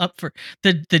always up for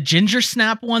the ginger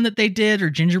snap one that they did or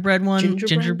gingerbread one. Gingerbread?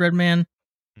 Gingerbread man.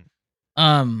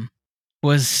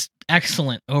 Was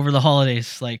excellent over the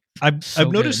holidays. Like I've so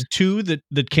noticed too that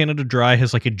Canada Dry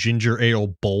has like a ginger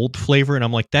ale bold flavor, and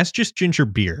I'm like, that's just ginger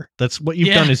beer. That's what you've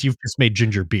Yeah. done is you've just made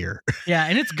ginger beer. Yeah,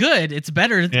 and it's good. It's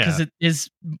better because it is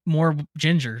more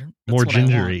ginger. That's More what I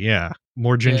want. gingery, yeah.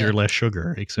 More ginger, Yeah. less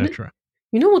sugar, etc.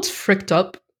 You know what's fricked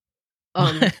up?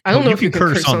 I don't Oh, know you if you can can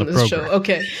curse curse on on the this show. program.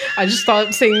 Okay. I just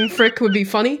thought saying frick would be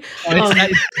funny.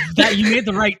 It's that you made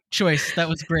the right choice. That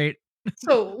was great.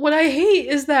 So what I hate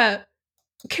is that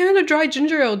Canada Dry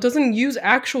ginger ale doesn't use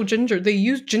actual ginger. They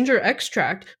use ginger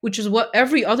extract, which is what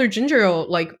every other ginger ale,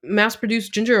 like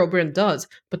mass-produced ginger ale brand does.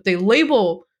 But they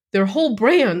label their whole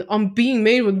brand on being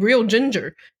made with real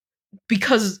ginger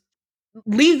because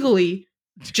legally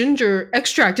ginger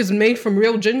extract is made from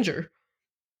real ginger.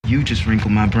 You just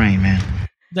wrinkled my brain, man.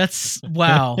 That's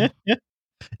wow.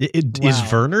 Is Wow.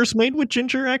 Verner's made with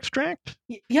ginger extract?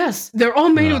 Yes, they're all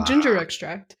made with Ah. ginger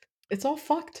extract. It's all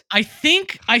fucked. I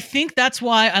think that's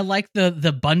why I like the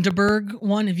Bundaberg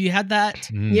one. Have you had that?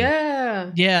 Mm.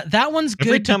 Yeah. Yeah, that one's good.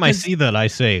 Every time I because- see that, I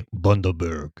say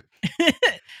Bundaberg.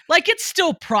 like it's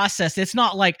still processed. It's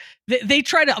not like they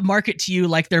try to market to you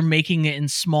like they're making it in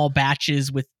small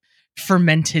batches with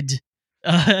fermented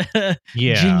Yeah.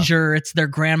 ginger. It's their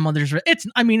grandmother's.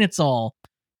 It's all,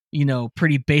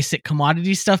 pretty basic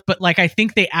commodity stuff. But like I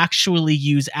think they actually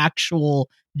use actual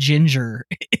ginger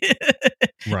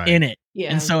Right. in it,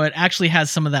 Yeah. and so it actually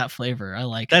has some of that flavor. I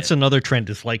like. That's it. another trend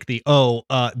is like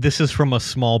this is from a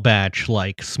small batch,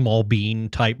 like small bean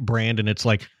type brand. And it's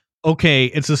like, okay,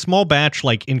 it's a small batch,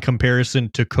 like in comparison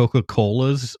to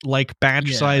Coca-Cola's like batch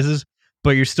Yeah. sizes,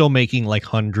 but you're still making like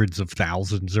hundreds of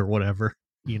thousands or whatever,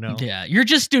 you know? Yeah, you're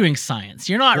just doing science.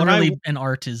 You're not What really an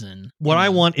artisan. What I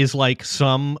want is like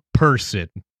some person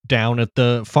down at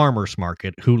the farmer's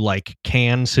market who like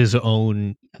cans his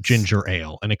own ginger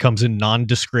ale, and it comes in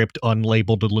nondescript,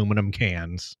 unlabeled aluminum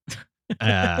cans.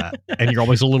 And you're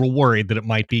always a little worried that it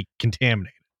might be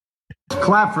contaminated.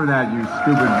 Clap for that, you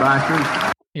stupid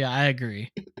bastard. Yeah, I agree.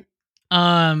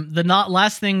 The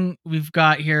last thing we've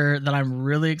got here that I'm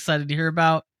really excited to hear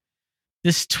about.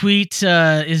 This tweet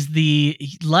is the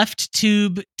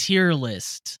LeftTube tier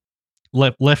list.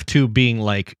 LeftTube being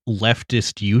like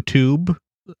leftist YouTube,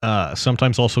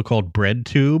 sometimes also called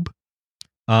BreadTube.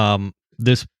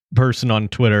 This person on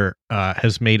Twitter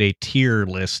has made a tier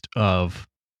list of,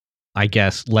 I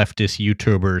guess, leftist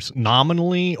YouTubers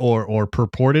nominally or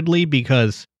purportedly,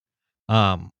 because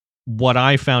what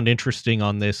I found interesting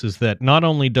on this is that not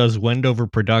only does Wendover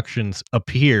Productions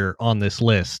appear on this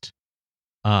list,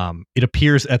 it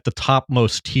appears at the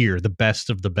topmost tier, the best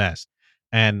of the best.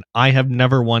 And I have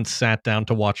never once sat down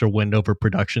to watch a Wendover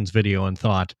Productions video and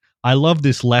thought, I love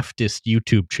this leftist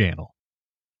YouTube channel.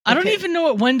 I don't even know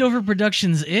what Wendover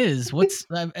Productions is. What's...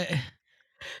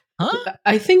 Huh?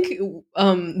 I think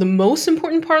the most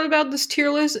important part about this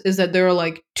tier list is that there are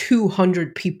like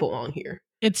 200 people on here.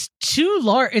 It's too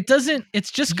large. It doesn't.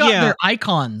 It's just got their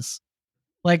icons.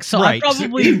 Like, so Right. I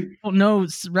probably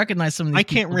don't recognize some of these. I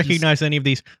can't recognize any of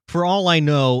these. For all I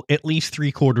know, at least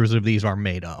 3/4 of these are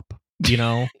made up. You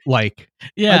know, like,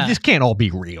 yeah, this can't all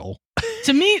be real.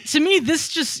 to me, this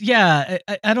just, I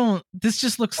don't. This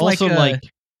just looks Also, like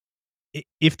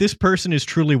if this person is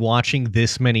truly watching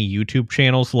this many YouTube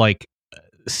channels, like,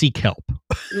 seek help.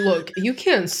 Look, you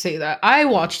can't say that. I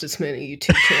watch this many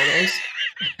YouTube channels.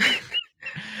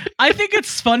 I think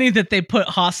it's funny that they put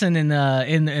Hassan in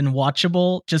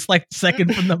watchable, just like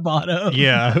second from the bottom.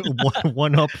 Yeah,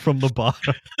 one up from the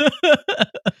bottom.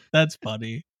 That's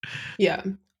funny. Yeah.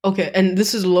 Okay, and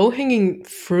this is low-hanging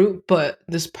fruit, but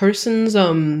this person's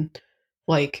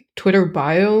like Twitter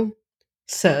bio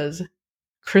says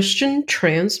Christian,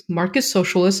 trans, market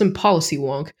socialist, and policy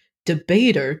wonk,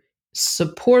 debater,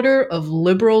 supporter of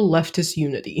liberal leftist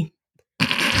unity.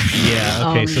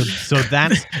 Yeah, okay, so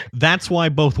that's why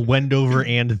both Wendover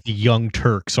and the Young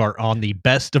Turks are on the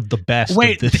best of the best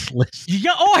of this list.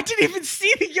 I didn't even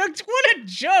see the Young. What a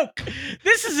joke!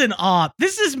 This is an op.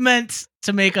 This is meant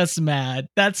to make us mad.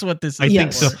 That's what this is. I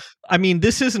think so. I mean,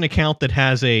 this is an account that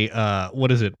has a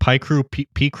what is it?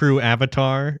 P Crew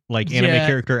avatar, like anime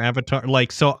character avatar.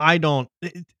 Like, so I don't.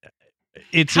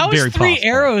 It's How very is Three possible.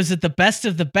 Arrows at the best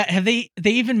of the best? Have they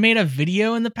even made a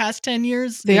video in the past 10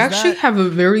 years? They actually have a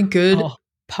very good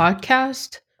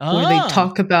podcast where they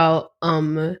talk about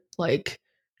like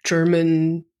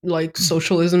German like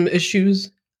socialism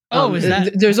issues. Is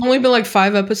that? There's only been like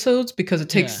 5 episodes because it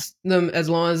takes them as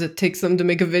long as it takes them to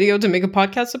make a video to make a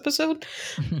podcast episode.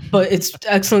 But it's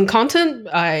excellent content.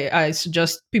 I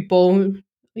suggest people,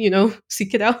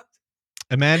 seek it out.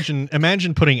 Imagine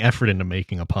putting effort into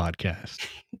making a podcast.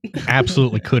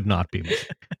 Absolutely could not be me.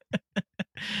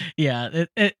 Yeah,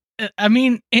 I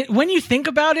mean, when you think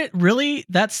about it, really,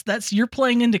 that's you're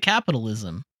playing into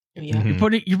capitalism. Yeah,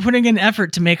 you're putting in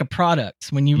effort to make a product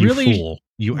when you really fool.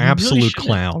 You absolute really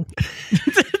clown.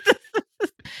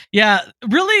 Yeah,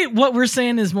 really, what we're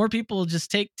saying is more people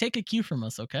just take a cue from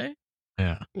us, okay?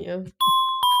 Yeah.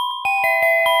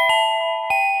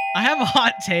 I have a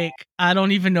hot take. I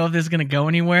don't even know if this is going to go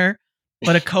anywhere,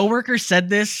 but a coworker said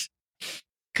this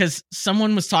because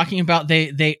someone was talking about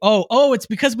it's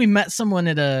because we met someone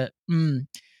at a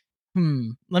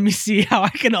let me see how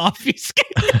I can obfuscate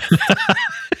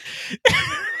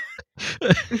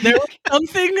there was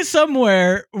something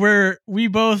somewhere where we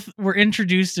both were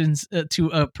introduced to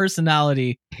a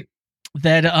personality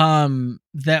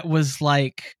that was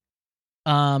like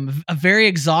a very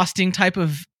exhausting type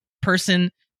of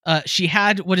person. She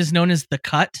had what is known as the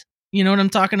cut. You know what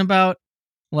I'm talking about?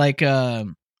 Like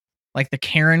the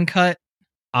Karen cut.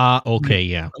 Okay,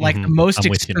 yeah. Like the most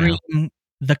extreme,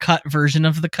 the cut version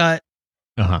of the cut.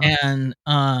 And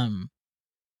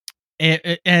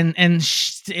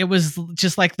it was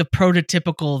just like the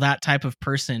prototypical that type of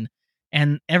person.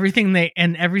 And everything they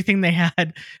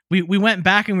had, we went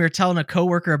back and we were telling a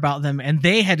coworker about them, and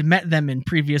they had met them in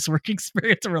previous work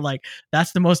experience, and we're like,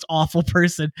 that's the most awful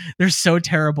person. They're so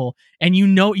terrible. And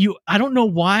I don't know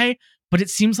why, but it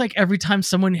seems like every time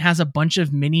someone has a bunch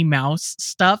of Minnie Mouse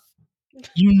stuff,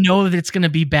 that it's going to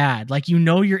be bad. Like,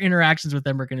 your interactions with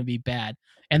them are going to be bad.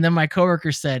 And then my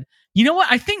coworker said, you know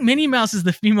what? I think Minnie Mouse is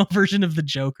the female version of the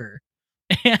Joker.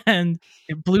 And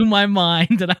it blew my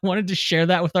mind, and I wanted to share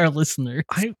that with our listeners.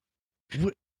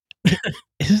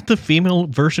 Isn't the female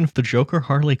version of the Joker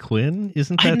Harley Quinn?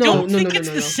 Isn't that? I don't No, think no, it's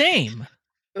no, the no. same.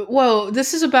 Well,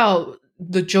 this is about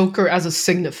the Joker as a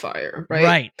signifier, right?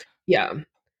 Right. Yeah.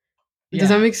 Yeah. Does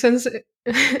that make sense?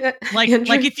 Like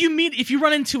Andrew? if you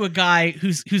run into a guy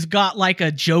who's got like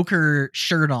a Joker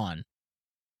shirt on,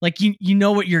 like you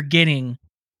know what you're getting.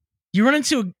 You run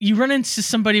into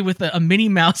somebody with a Minnie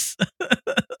Mouse,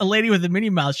 a lady with a Minnie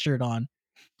Mouse shirt on.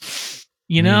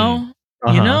 You know,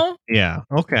 you know, Yeah.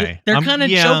 Okay. they're kind of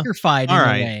Joker-fied in All a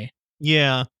right. way.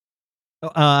 Yeah.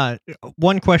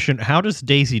 One question: how does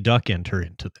Daisy Duck enter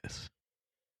into this?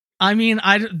 I mean,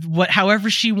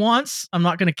 however she wants. I'm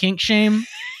not going to kink shame.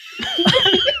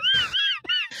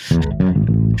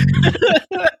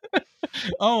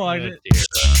 Oh, I did.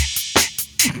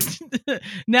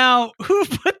 Now, who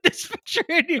put this picture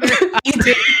in here? I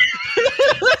did.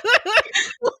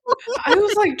 I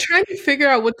was like trying to figure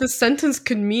out what the sentence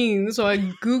could mean, so I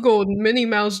googled Minnie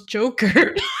Mouse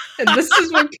Joker, and this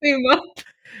is what came up.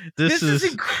 This is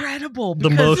incredible. The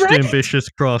because- most ambitious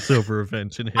crossover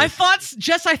event in history. I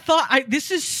thought this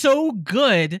is so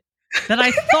good that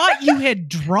I thought you had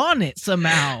drawn it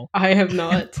somehow. I have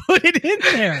not. Put it in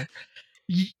there.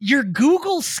 Your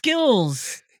Google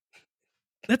skills.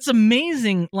 That's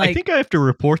amazing. Like, I think I have to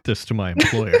report this to my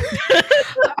employer.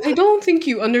 I don't think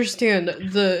you understand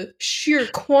the sheer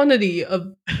quantity of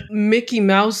Mickey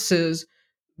Mouses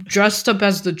dressed up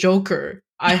as the Joker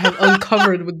I have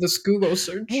uncovered with this Google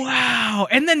search. wow.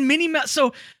 And then Minnie Mouse.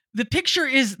 So the picture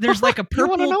is there's like a You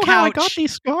want to purple know couch. how I got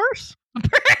these scars?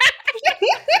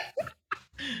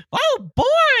 Oh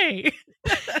boy.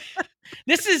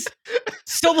 This is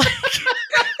so like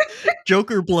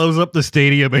Joker blows up the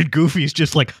stadium and Goofy's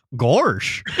just like,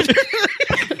 gosh.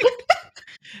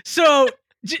 so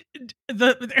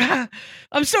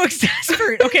I'm so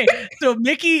exasperated. Okay, so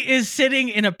Mickey is sitting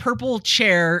in a purple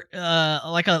chair,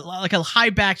 like a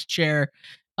high-backed chair.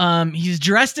 He's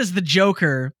dressed as the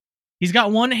Joker. He's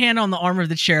got one hand on the arm of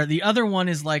the chair. The other one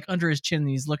is like under his chin. And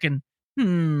he's looking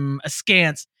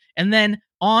askance. And then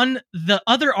on the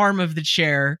other arm of the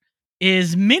chair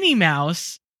is Minnie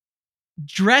Mouse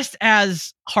dressed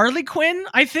as Harley Quinn,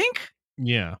 I think.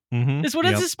 Yeah. Mm-hmm. Is what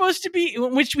it's supposed to be,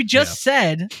 which we just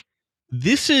said.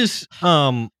 This is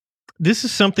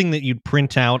something that you'd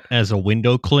print out as a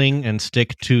window cling and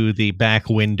stick to the back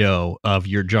window of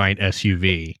your giant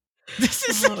SUV. This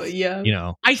is Yeah. You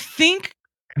know, I think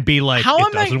be like,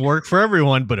 it doesn't work for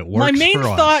everyone, but it works. my main for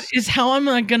us. thought is how am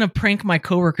I gonna prank my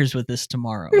coworkers with this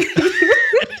tomorrow?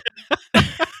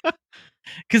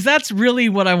 Because that's really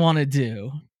what I want to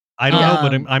do. I don't know,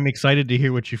 but I'm excited to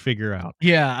hear what you figure out.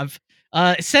 Yeah, I've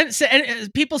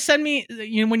people send me.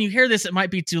 You know, when you hear this, it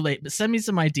might be too late, but send me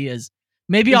some ideas.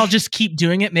 Maybe I'll just keep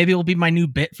doing it. Maybe it'll be my new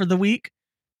bit for the week,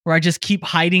 where I just keep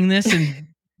hiding this in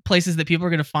places that people are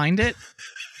gonna find it.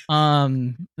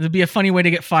 It'll be a funny way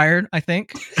to get fired, I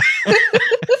think.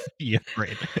 Yeah,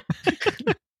 great.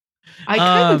 I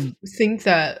kind of think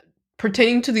that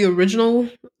pertaining to the original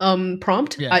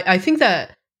prompt, I think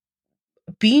that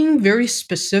being very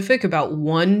specific about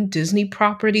one Disney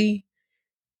property,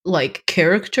 like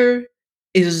character,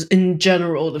 is in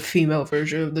general the female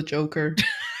version of the Joker.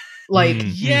 Like,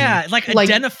 like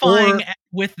identifying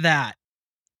with that.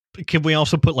 Can we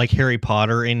also put like Harry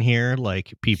Potter in here?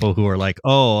 Like people who are like,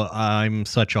 oh, I'm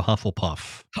such a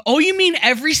Hufflepuff. Oh, you mean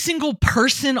every single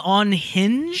person on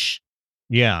Hinge?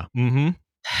 Yeah. Mm-hmm.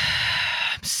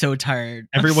 I'm so tired.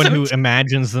 Everyone who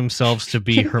imagines themselves to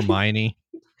be Hermione.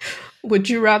 Would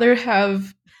you rather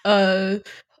have a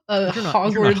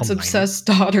Hogwarts obsessed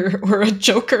daughter or a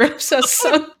Joker obsessed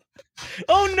son?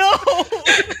 Oh no!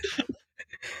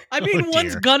 I mean,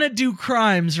 one's gonna do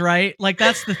crimes, right? Like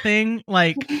that's the thing.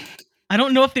 Like, I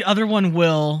don't know if the other one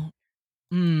will.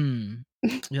 Yeah,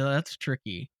 that's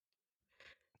tricky.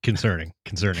 Concerning.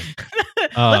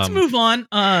 Let's move on.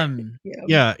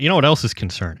 Yeah, you know what else is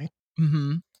concerning?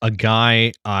 Mm-hmm. A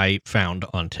guy I found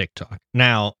on TikTok.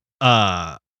 Now,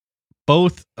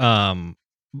 both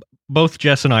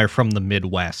Jess and I are from the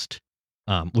Midwest,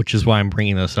 which is why I'm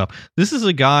bringing this up. This is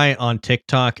a guy on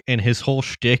TikTok, and his whole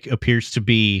shtick appears to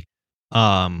be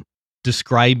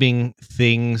describing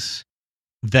things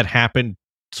that happen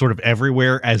sort of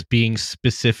everywhere as being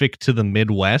specific to the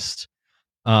Midwest.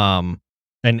 And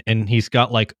he's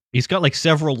got like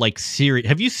several like series.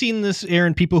 Have you seen this,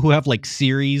 Aaron? People who have like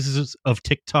series of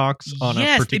TikToks on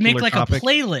a particular they make like topic? a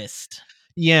playlist.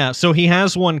 Yeah, so he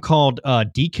has one called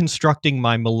Deconstructing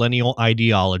My Millennial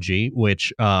Ideology,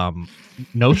 which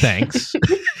no thanks.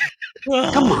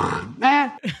 Come on,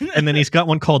 man. And then he's got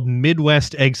one called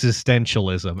Midwest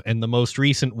Existentialism, and the most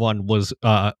recent one was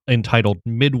entitled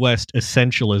Midwest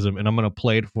Essentialism, and I'm going to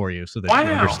play it for you so that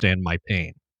you understand my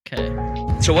pain. Okay.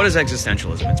 So what is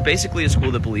existentialism? It's basically a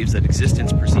school that believes that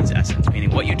existence precedes essence,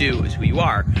 meaning what you do is who you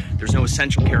are. There's no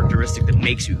essential characteristic that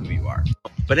makes you who you are.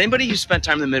 But anybody who's spent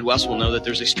time in the Midwest will know that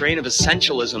there's a strain of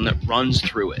essentialism that runs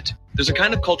through it. There's a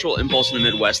kind of cultural impulse in the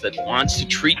Midwest that wants to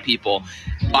treat people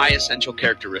by essential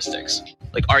characteristics.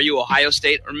 Like, are you Ohio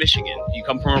State or Michigan? Do you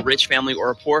come from a rich family or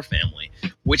a poor family?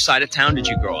 Which side of town did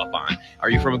you grow up on? Are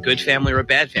you from a good family or a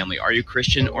bad family? Are you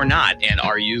Christian or not? And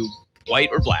are you white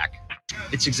or black?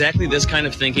 It's exactly this kind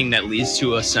of thinking that leads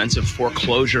to a sense of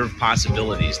foreclosure of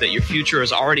possibilities, that your future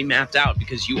is already mapped out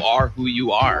because you are who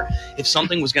you are. If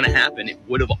something was going to happen, it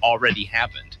would have already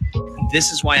happened.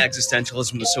 This is why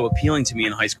existentialism was so appealing to me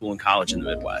in high school and college in the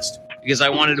Midwest, because I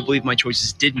wanted to believe my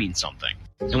choices did mean something.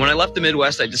 And when I left the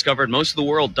Midwest, I discovered most of the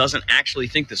world doesn't actually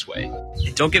think this way.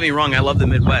 And don't get me wrong, I love the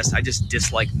Midwest. I just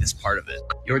dislike this part of it.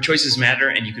 Your choices matter,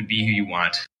 and you can be who you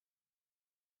want.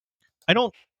 I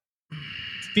don't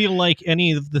feel like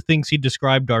any of the things he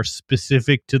described are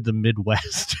specific to the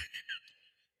Midwest.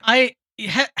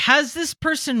 Has this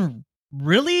person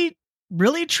really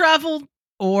traveled,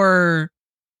 or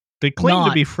they claim not?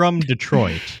 To be from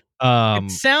Detroit.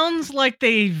 It sounds like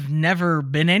they've never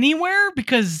been anywhere,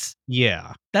 because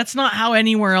that's not how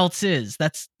anywhere else is.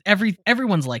 That's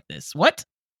everyone's like this. What?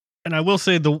 And I will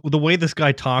say the way this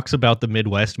guy talks about the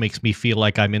Midwest makes me feel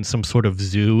like I'm in some sort of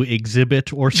zoo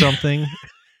exhibit or something.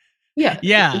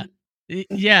 Yeah.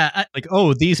 Like,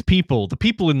 oh, the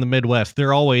people in the Midwest,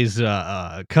 they're always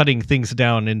cutting things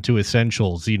down into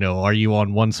essentials. You know, are you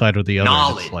on one side or the other?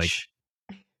 Knowledge.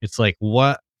 It's like,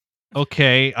 what?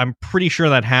 Okay, I'm pretty sure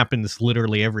that happens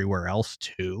literally everywhere else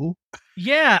too.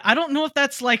 Yeah, I don't know if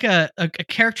that's like a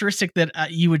characteristic that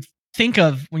you would think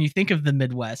of when you think of the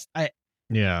Midwest.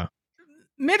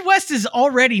 Midwest is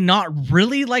already not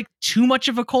really like too much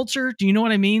of a culture. Do you know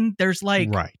what I mean? There's like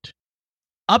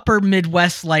upper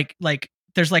Midwest, like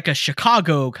there's like a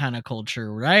Chicago kind of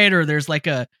culture, right? Or there's like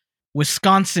a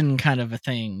Wisconsin kind of a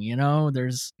thing, you know?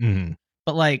 There's,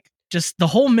 but like just the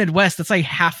whole Midwest, that's like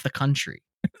half the country.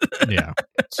 Yeah,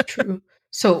 it's true.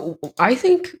 So I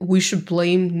think we should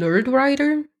blame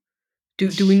Nerdwriter.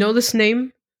 Do we know this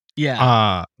name?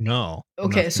 Yeah. No.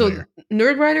 Okay, so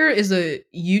Nerdwriter is a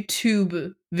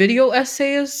YouTube video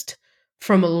essayist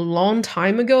from a long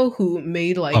time ago who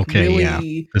made like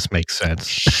this makes sense.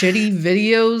 shitty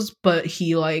videos, but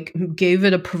he like gave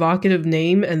it a provocative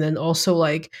name and then also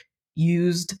like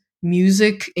used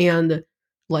music and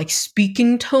like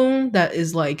speaking tone that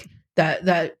is like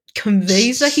that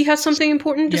conveys that he has something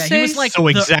important to say. He was like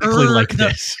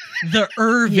this. The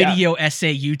video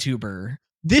essay YouTuber.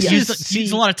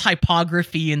 He's a lot of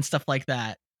typography and stuff like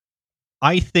that.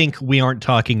 I think we aren't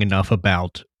talking enough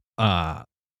about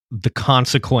the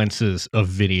consequences of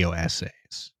video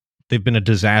essays. They've been a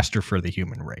disaster for the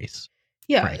human race.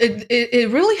 Yeah, frankly. It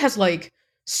really has like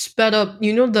sped up,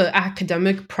 you know, the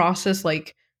academic process,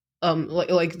 like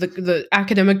the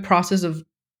academic process of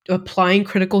applying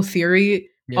critical theory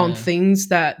on things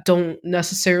that don't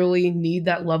necessarily need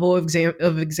that level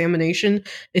of examination.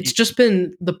 It's just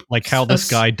been like how this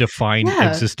guy defined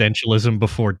existentialism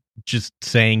before just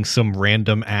saying some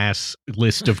random ass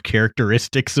list of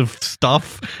characteristics of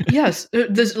stuff. Yes,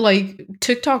 this like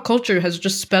TikTok culture has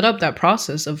just sped up that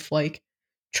process of like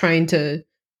trying to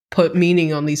put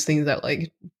meaning on these things that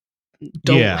like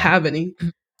don't have any.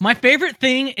 My favorite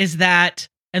thing is that,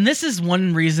 and this is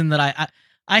one reason that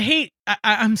I hate,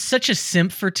 I'm such a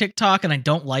simp for TikTok and I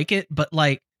don't like it, but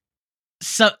like,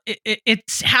 so it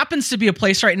happens to be a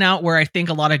place right now where I think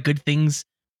a lot of good things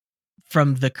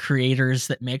from the creators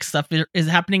that make stuff is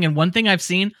happening. And one thing I've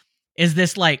seen is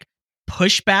this like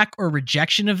pushback or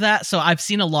rejection of that. So I've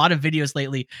seen a lot of videos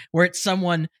lately where it's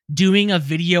someone doing a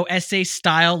video essay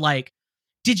style, like,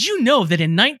 did you know that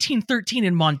in 1913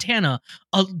 in Montana,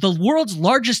 the world's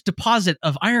largest deposit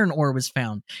of iron ore was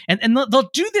found? And they'll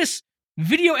do this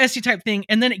video essay type thing,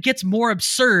 and then it gets more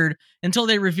absurd until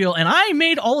they reveal, and I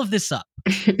made all of this up.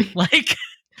 Like,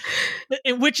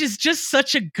 which is just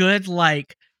such a good,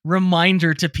 like,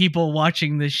 reminder to people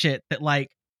watching this shit that, like,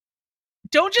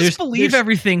 don't just believe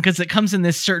everything because it comes in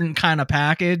this certain kind of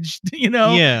package, you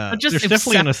know? Yeah, there's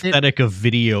definitely an aesthetic of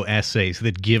video essays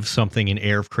that gives something an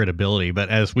air of credibility, but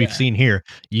as we've seen here,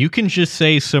 you can just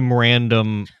say some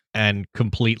random and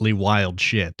completely wild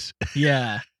shit.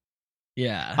 Yeah.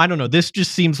 I don't know. This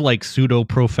just seems like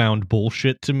pseudo-profound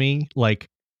bullshit to me. Like,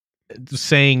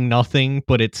 saying nothing,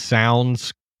 but it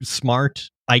sounds smart,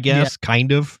 I guess,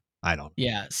 kind of. I don't know.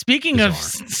 Yeah. Speaking of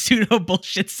pseudo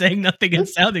bullshit, saying nothing and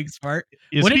sounding smart.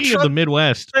 Yeah, speaking of the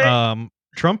Midwest,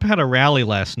 Trump had a rally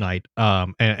last night,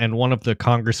 and one of the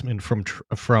congressmen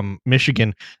from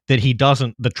Michigan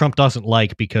that Trump doesn't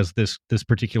like because this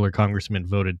particular congressman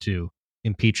voted to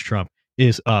impeach Trump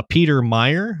is Peter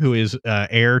Meyer, who is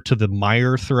heir to the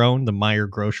Meyer throne, the Meyer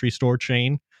grocery store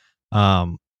chain.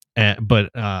 But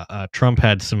Trump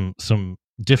had some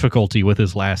difficulty with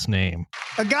his last name.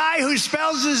 A guy who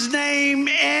spells his name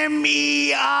Meijer,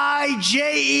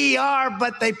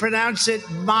 but they pronounce it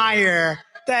Meyer.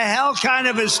 The hell kind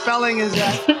of a spelling is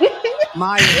that?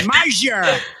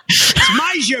 Meijer. It's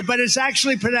Meijer, but it's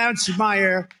actually pronounced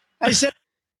Meyer. I said,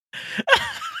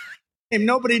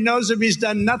 nobody knows him. He's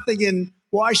done nothing in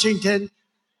Washington.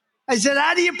 I said,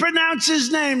 how do you pronounce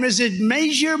his name? Is it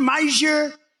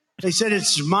Meijer? They said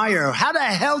it's Meyer. How the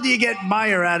hell do you get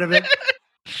Meyer out of it?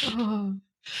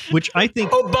 Which I think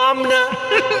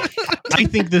I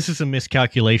think this is a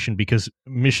miscalculation because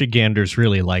Michiganders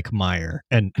really like Meyer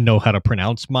and know how to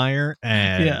pronounce Meyer,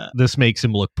 and this makes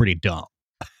him look pretty dumb.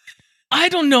 I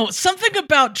don't know. Something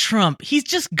about Trump. He's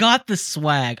just got the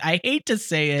swag. I hate to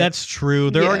say it. That's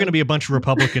true. There are going to be a bunch of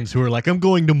Republicans who are like, I'm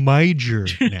going to Meyer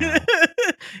now.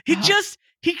 He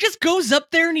just goes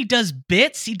up there and he does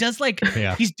bits. He does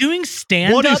he's doing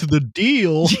stand-up. What is the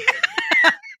deal?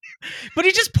 But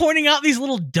he's just pointing out these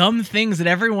little dumb things that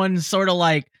everyone's sort of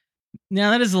like, yeah,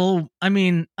 that is a little, I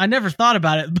mean, I never thought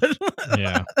about it, but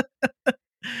yeah.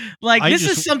 This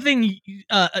is something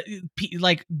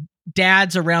like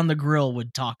dads around the grill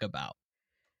would talk about,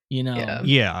 you know?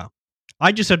 Yeah.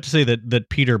 I just have to say that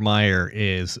Peter Meyer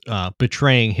is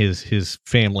betraying his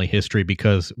family history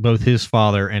because both his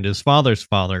father and his father's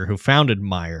father, who founded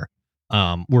Meyer,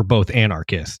 were both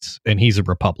anarchists, and he's a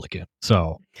Republican.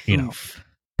 So, you know,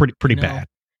 pretty bad.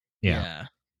 Yeah.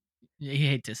 You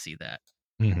hate to see that.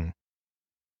 Mm-hmm.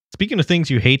 Speaking of things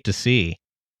you hate to see,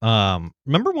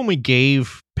 remember when we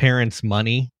gave parents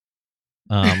money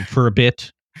for a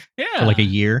bit? For like a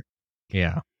year?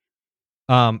 Yeah.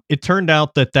 It turned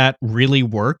out that really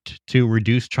worked to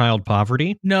reduce child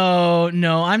poverty. No,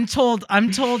 I'm told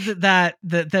that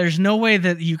there's no way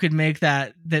that you could make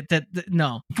that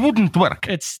no. It wouldn't work.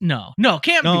 It's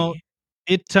can't be.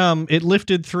 It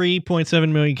lifted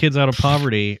 3.7 million kids out of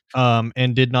poverty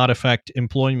and did not affect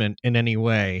employment in any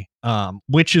way,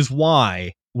 which is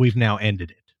why we've now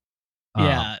ended it.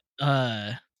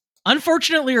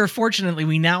 Unfortunately or fortunately,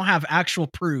 we now have actual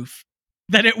proof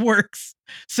that it works.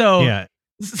 So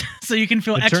so you can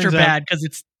feel extra bad because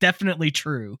it's definitely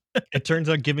true. It turns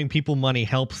out giving people money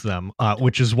helps them,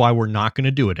 which is why we're not going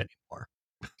to do it anymore.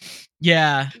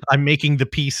 Yeah. I'm making the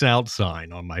peace out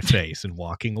sign on my face and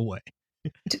walking away.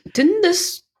 Didn't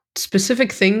this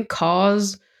specific thing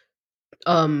cause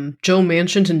Joe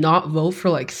Manchin to not vote for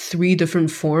like 3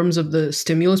 different forms of the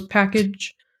stimulus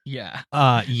package? Yeah.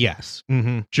 Yes.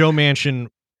 Mm-hmm. Joe Manchin,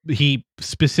 he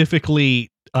specifically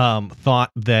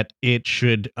thought that it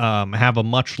should have a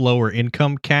much lower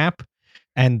income cap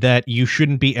and that you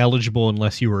shouldn't be eligible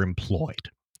unless you were employed.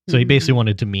 So he basically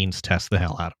wanted to means test the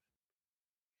hell out of it.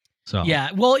 So yeah,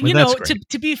 well, you know,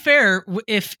 to be fair,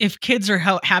 if kids are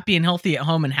happy and healthy at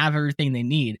home and have everything they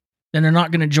need, then they're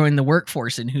not going to join the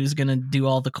workforce, and who's going to do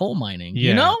all the coal mining? Yeah.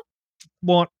 You know?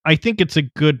 Well, I think it's a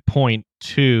good point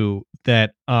too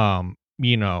that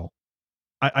you know,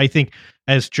 I think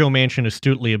as Joe Manchin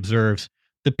astutely observes,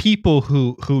 the people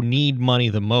who need money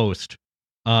the most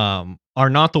are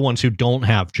not the ones who don't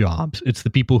have jobs. It's the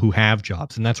people who have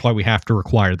jobs, and that's why we have to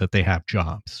require that they have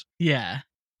jobs. Yeah.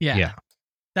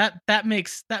 That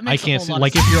makes I can't see,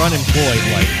 like, if you're unemployed,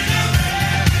 like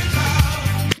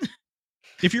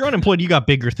if you're unemployed, you got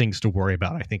bigger things to worry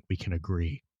about. I think we can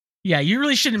agree. Yeah, you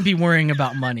really shouldn't be worrying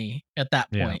about money at that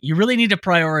point. Yeah. You really need to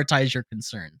prioritize your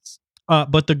concerns.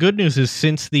 But the good news is,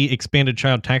 since the expanded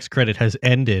child tax credit has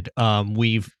ended,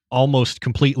 we've almost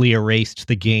completely erased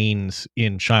the gains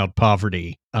in child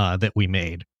poverty that we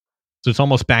made. So it's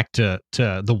almost back to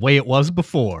the way it was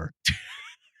before.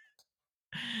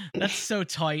 That's so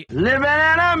tight. Living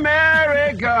in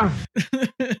America.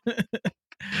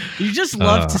 You just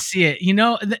love to see it, you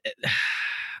know.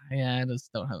 I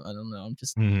just don't have. I don't know. I'm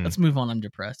just. Let's move on. I'm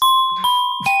depressed.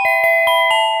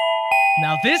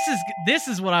 Now this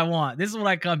is what I want. This is what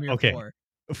I come here for.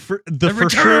 The For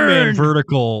Sure Man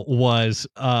Vertical was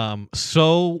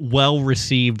so well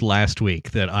received last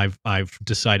week that I've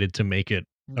decided to make it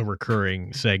a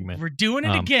recurring segment. We're doing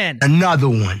it again. Another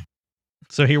one.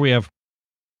 So here we have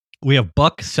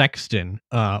Buck Sexton,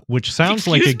 which sounds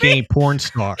like a gay porn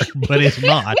star, but it's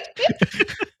not.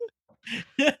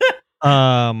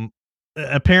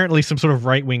 apparently some sort of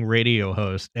right-wing radio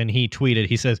host, and he tweeted,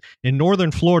 he says, in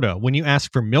Northern Florida, when you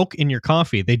ask for milk in your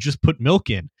coffee, they just put milk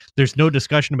in. There's no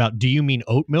discussion about, do you mean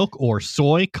oat milk or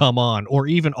soy? Come on. Or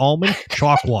even almond,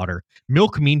 chalk water.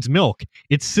 Milk means milk.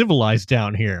 It's civilized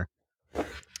down here.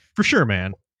 For sure,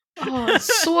 man. Oh,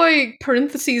 soy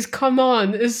parentheses, come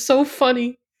on, is so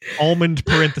funny. Almond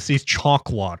parentheses, chalk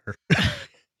water.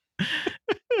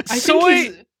 I Soy.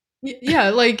 think yeah,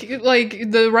 like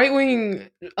the right wing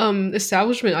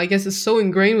establishment, I guess, is so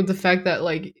ingrained with the fact that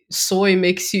like soy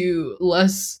makes you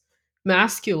less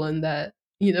masculine that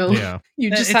Yeah. you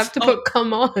just have to put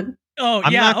come on. Oh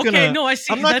I'm yeah, not okay. gonna- No, I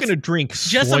see. I'm not going to drink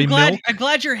Jess, soy I'm glad. milk. I'm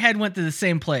glad your head went to the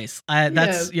same place.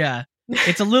 That's yeah.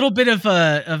 It's a little bit of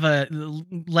a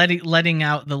letting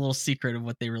out the little secret of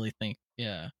what they really think.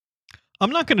 Yeah. I'm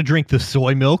not going to drink the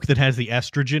soy milk that has the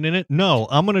estrogen in it. No,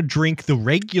 I'm going to drink the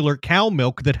regular cow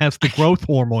milk that has the growth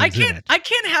hormones in it. I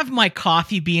can't have my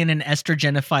coffee be in an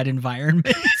estrogenified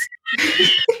environment.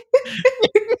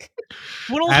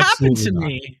 What'll happen to Absolutely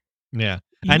me? Yeah.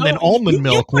 And then almond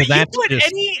milk, well, that's you put just...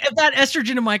 any of that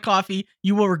estrogen in my coffee,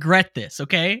 you will regret this,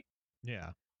 okay?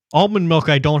 Yeah. Almond milk,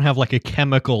 I don't have like a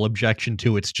chemical objection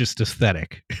to. It's just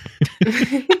aesthetic.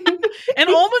 And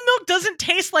almond milk doesn't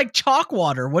taste like chalk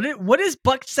water. What is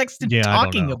Buck Sexton Yeah, I don't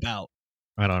talking know. about?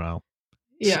 I don't know.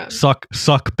 Yeah.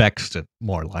 Suck Bexton,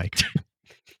 more like.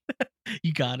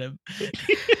 You got him.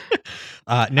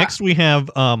 Next we have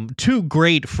two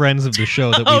great friends of the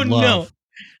show that we Oh, love.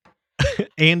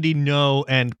 Andy No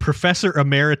and Professor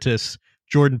Emeritus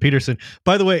Jordan Peterson.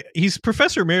 By the way, he's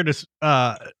Professor Emeritus.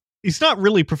 He's not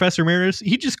really Professor Emeritus.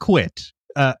 He just quit.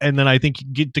 And then I think you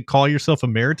get to call yourself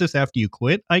Emeritus after you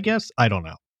quit, I guess. I don't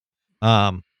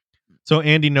know. So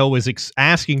Andy No was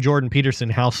asking Jordan Peterson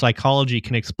how psychology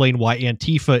can explain why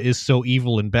Antifa is so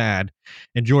evil and bad.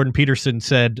 And Jordan Peterson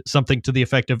said something to the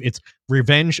effect of, it's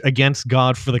revenge against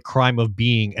God for the crime of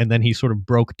being. And then he sort of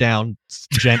broke down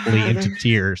gently into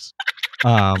tears.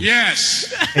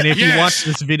 Yes. And if you watch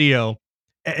this video,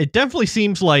 it definitely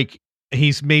seems like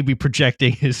he's maybe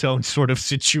projecting his own sort of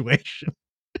situation.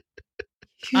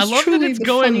 I love that it's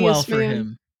going well for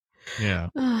him. Yeah.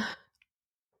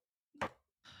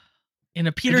 In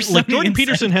a Peterson, like Jordan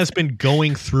Peterson has been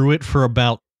going through it for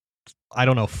about, I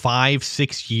don't know,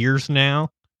 5-6 years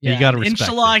now. Yeah. You got to respect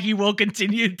Inshallah, it. he will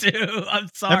continue to. I'm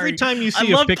sorry. Every time you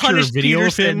see a picture or video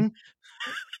of him,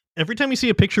 every time you see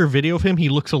a picture or video of him, he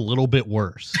looks a little bit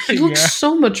worse. He looks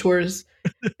so much worse.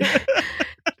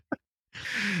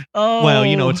 Oh,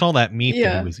 well, it's all that meat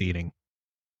that he was eating.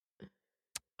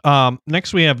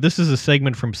 Next we have, this is a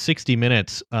segment from 60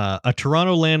 Minutes. A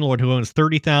Toronto landlord who owns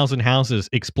 30,000 houses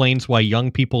explains why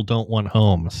young people don't want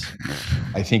homes.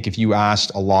 I think if you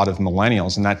asked a lot of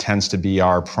millennials, and that tends to be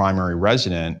our primary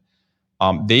resident,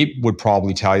 they would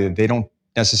probably tell you that they don't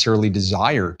necessarily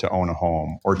desire to own a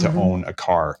home or to own a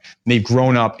car. And they've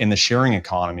grown up in the sharing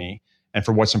economy, and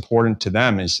for what's important to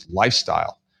them is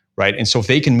lifestyle, right? And so if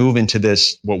they can move into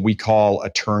this, what we call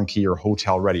a turnkey or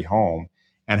hotel-ready home,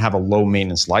 and have a low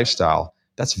maintenance lifestyle,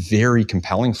 that's very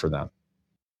compelling for them.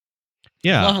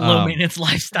 Yeah. Love a low maintenance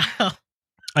lifestyle.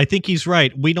 I think he's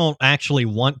right. We don't actually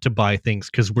want to buy things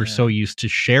because we're so used to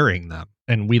sharing them,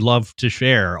 and we love to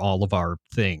share all of our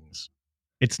things.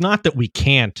 It's not that we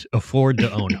can't afford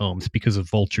to own homes because of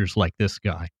vultures like this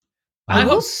guy. I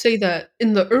will say that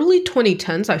in the early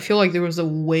 2010s, I feel like there was a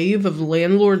wave of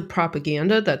landlord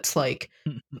propaganda that's like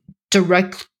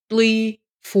directly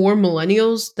for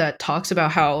millennials that talks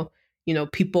about how,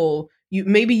 people,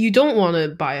 maybe you don't want to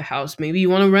buy a house, maybe you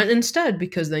want to rent instead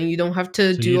because then you don't have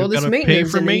to do all this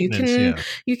maintenance, and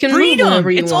you can freedom. Move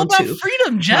whenever you it's want all about to.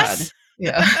 freedom, Jess.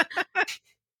 Yeah.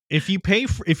 If you pay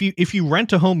for, if you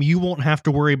rent a home, you won't have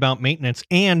to worry about maintenance,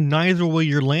 and neither will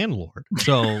your landlord.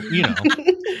 So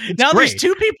now great. There's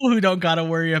two people who don't got to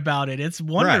worry about it. It's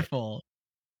wonderful.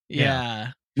 Right.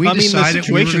 Yeah. We decided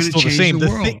we were going to change the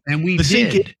world, and we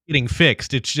did. Thing getting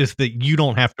fixed. It's just that you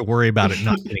don't have to worry about it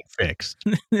not getting fixed.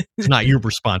 It's not your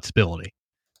responsibility.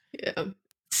 Yeah.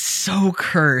 So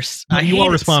cursed. You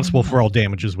are responsible for all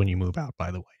damages when you move out, by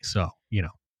the way. So,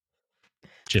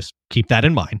 just keep that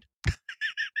in mind.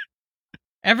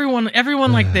 Everyone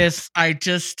like this, I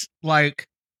just like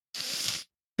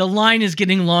the line is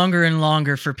getting longer and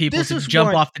longer for people to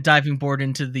jump off the diving board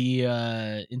into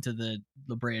the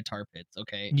La Brea tar pits.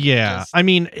 Okay. Yeah. I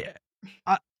mean,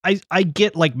 I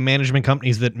get like management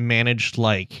companies that manage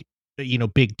like,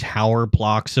 big tower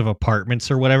blocks of apartments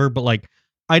or whatever, but like,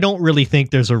 I don't really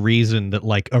think there's a reason that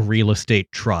like a real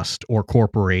estate trust or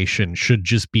corporation should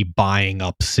just be buying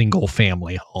up single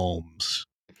family homes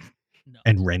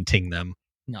and renting them.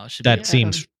 No, it should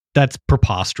that's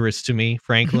preposterous to me,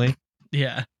 frankly.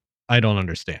 Yeah. I don't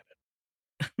understand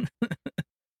it.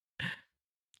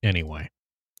 Anyway,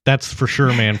 that's for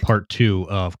sure, man. Part 2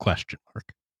 of question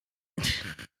mark.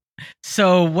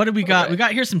 So what do we got? We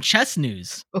got here some chess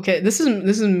news. Okay, this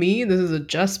is me. This is a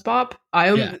chess bop. I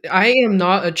am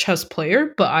not a chess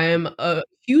player, but I am a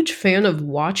huge fan of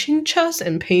watching chess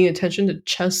and paying attention to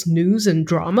chess news and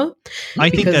drama. I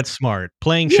think that's smart.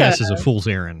 Playing chess is a fool's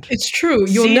errand. It's true.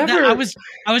 You'll never. I was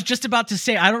just about to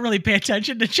say I don't really pay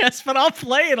attention to chess, but I'll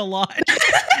play it a lot.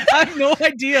 I have no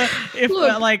idea if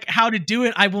like how to do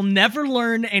it. I will never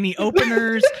learn any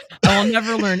openers. I will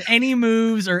never learn any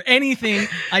moves or anything.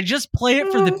 I just play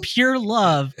it for the pure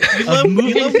love of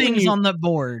moving things on the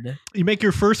board. You make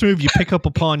your first move, you pick up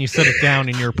a pawn, you set it down,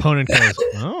 and your opponent goes,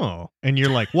 "Oh," and you're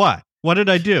like, "What? What did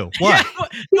I do? What?" Yeah,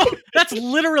 no, that's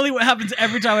literally what happens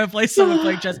every time I play someone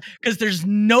playing chess, because there's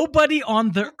nobody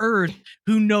on the earth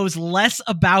who knows less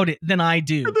about it than I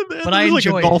do. But I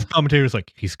enjoy like a golf commentator's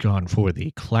like, he's gone for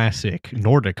the classic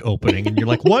Nordic opening, and you're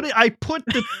like, "What? I put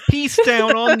the piece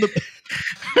down on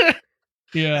the."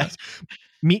 Yeah.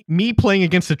 Me playing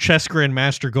against a chess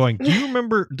grandmaster going, do you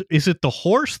remember, is it the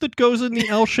horse that goes in the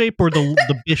L shape or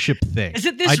the bishop thing? Is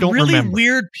it this really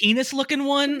weird penis looking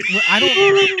one?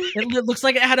 It looks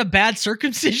like it had a bad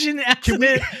circumcision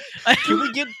accident.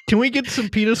 Can we get some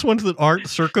penis ones that aren't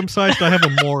circumcised? I have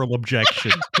a moral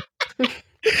objection.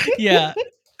 Yeah.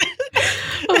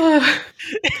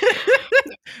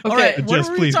 All right, Jess,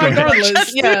 please go ahead.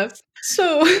 Yeah.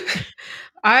 So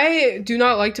I do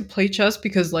not like to play chess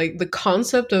because like the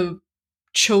concept of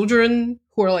children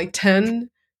who are like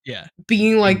 10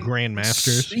 being like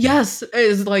grandmasters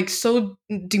is like so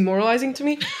demoralizing to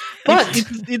me. But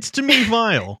it's to me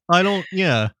vile. I don't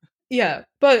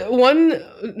but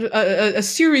a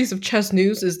series of chess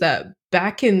news is that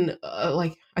back in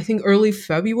like I think early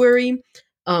February,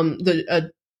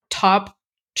 the top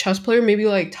chess player, maybe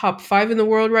like top 5 in the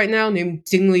world right now, named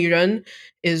Ding Liren,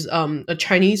 is a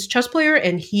Chinese chess player,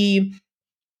 and he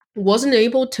wasn't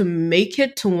able to make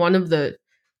it to one of the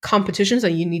competitions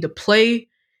that you need to play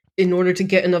in order to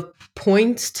get enough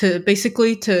points to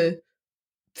basically to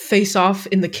face off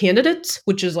in the candidates,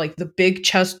 which is like the big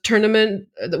chess tournament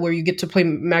where you get to play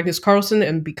Magnus Carlsen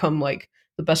and become like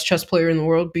the best chess player in the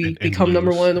world, become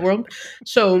number 1 in the world.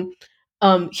 So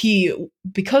he,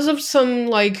 because of some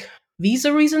like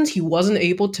visa reasons, he wasn't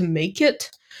able to make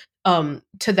it to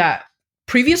that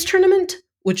previous tournament,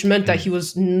 which meant that he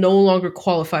was no longer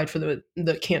qualified for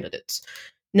the candidates.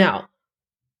 Now,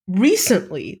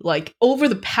 recently, like over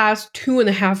the past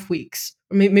 2.5 weeks,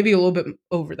 or maybe a little bit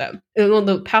over that, in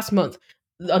the past month,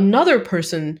 another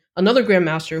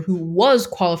grandmaster who was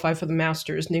qualified for the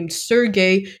Masters, named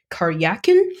Sergei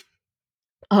Karyakin,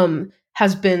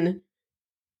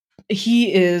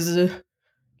 he is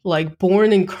like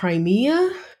born in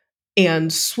Crimea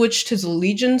and switched his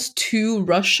allegiance to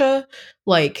Russia,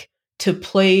 like to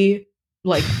play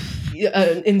like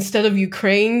instead of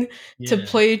Ukraine to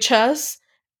play chess,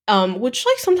 which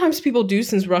like sometimes people do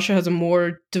since Russia has a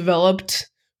more developed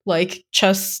like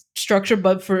chess structure,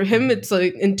 but for him it's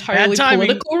like entirely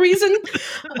political reason.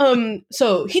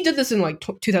 So he did this in like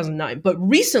 2009, but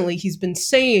recently he's been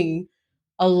saying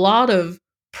a lot of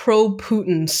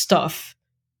pro-Putin stuff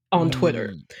on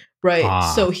Twitter.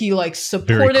 Right. So he like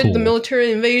supported the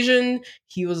military invasion.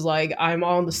 He was like, I'm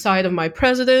on the side of my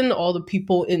president. All the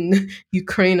people in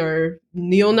Ukraine are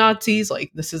neo-Nazis.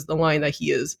 Like, this is the line that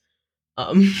he is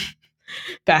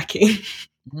backing.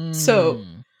 So,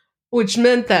 which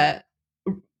meant that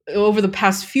over the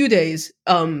past few days,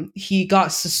 he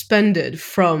got suspended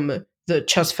from the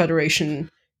Chess Federation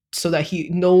so that he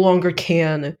no longer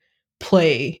can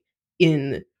play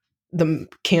in the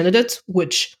candidates,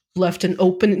 which left an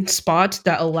open spot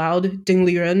that allowed Ding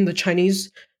Liren, the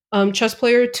Chinese chess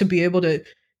player, to be able to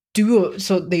do.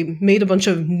 So they made a bunch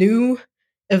of new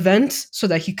events so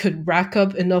that he could rack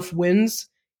up enough wins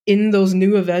in those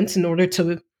new events in order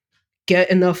to get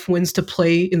enough wins to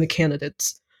play in the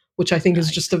candidates, which I think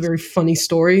is just a very funny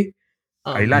story.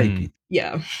 I like it.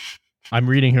 Yeah. I'm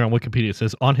reading here on Wikipedia. It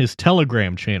says, on his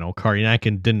Telegram channel,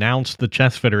 Karyakin denounced the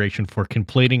Chess Federation for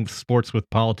conflating sports with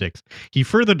politics. He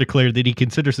further declared that he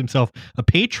considers himself a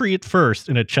patriot first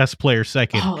and a chess player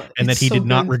second, and that he did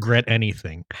not regret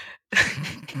anything.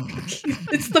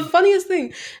 It's the funniest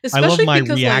thing. I love my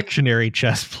reactionary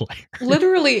chess player.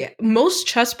 Literally, most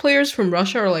chess players from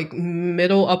Russia are like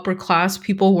middle upper class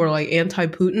people who are like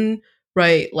anti-Putin,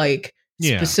 right? Like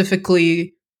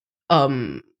specifically,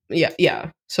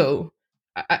 So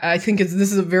I think this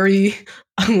is a very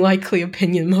unlikely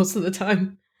opinion most of the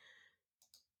time.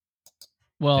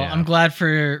 Well, I'm glad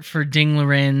for Ding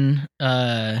Liren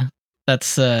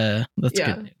That's Yeah.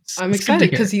 good news. I'm It's good to excited hear.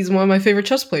 because he's one of my favorite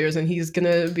chess players, and he's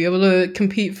gonna be able to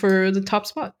compete for the top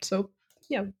spot. So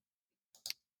yeah.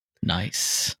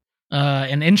 Nice.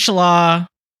 And inshallah,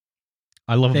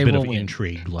 I love They a bit will of win.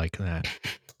 intrigue like that.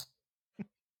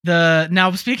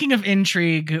 now speaking of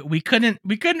intrigue, we couldn't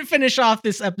finish off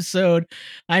this episode.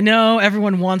 I know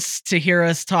everyone wants to hear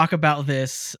us talk about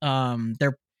this.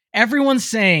 Everyone's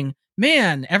saying,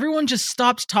 man, everyone just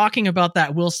stopped talking about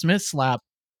that Will Smith slap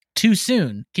too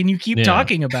soon. Can you keep Yeah.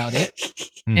 talking about it?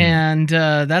 Mhm. And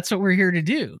that's what we're here to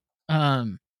do.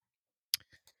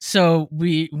 So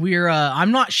we're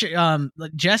I'm not sure.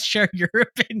 Jess, share your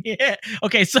opinion.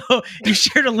 Okay, so you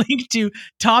shared a link to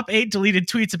top 8 deleted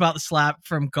tweets about the slap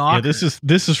from Gawker. Yeah,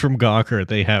 this is from Gawker.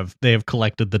 They have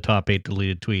collected the top 8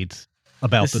 deleted tweets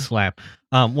about the slap.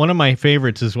 One of my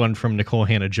favorites is one from Nicole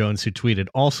Hannah Jones, who tweeted,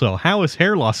 "Also, how is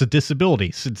hair loss a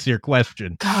disability? Sincere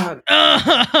question." God.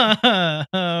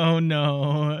 Oh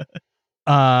no.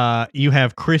 You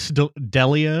have Chris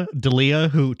Delia,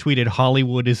 who tweeted,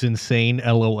 "Hollywood is insane,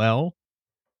 LOL."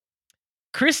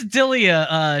 Chris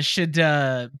D'Elia should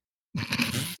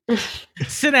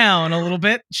sit down a little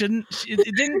bit. Didn't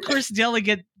Chris D'Elia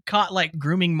get caught like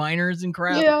grooming minors and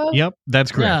crap? Yeah. Yep,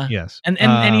 that's correct. Yeah. Yes.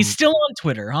 And he's still on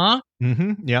Twitter, huh?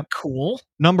 Yep. Cool.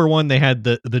 Number 1, they had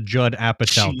the Judd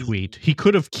Apatow Jeez. tweet. He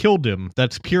could have killed him.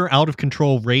 That's pure out of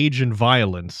control rage and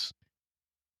violence.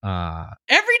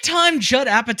 Every time Judd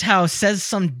Apatow says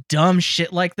some dumb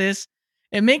shit like this,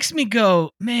 it makes me go,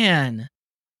 man,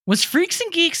 was Freaks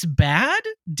and Geeks bad?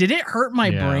 Did it hurt my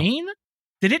brain?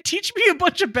 Did it teach me a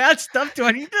bunch of bad stuff? Do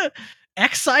I need to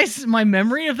excise my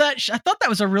memory of that? I thought that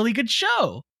was a really good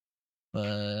show.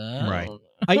 Right.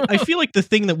 I feel like the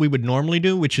thing that we would normally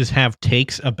do, which is have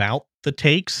takes about the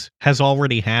takes, has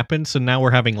already happened. So now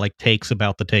we're having like takes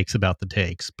about the takes about the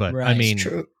takes. But I Right. mean,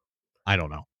 True. I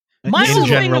don't know. My In whole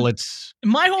general, thing- it's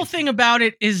My whole thing about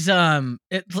it is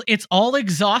it's all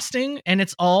exhausting, and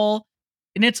it's all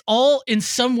in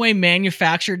some way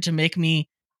manufactured to make me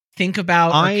think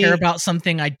about or care about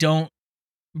something I don't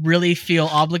really feel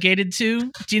obligated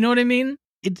to. Do you know what I mean?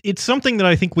 it's something that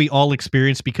I think we all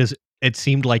experienced because it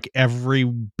seemed like every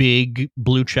big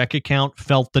blue check account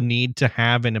felt the need to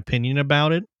have an opinion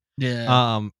about it.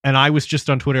 Yeah. And I was just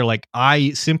on Twitter like,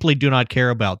 I simply do not care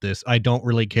about this. I don't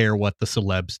really care what the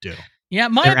celebs do. Yeah,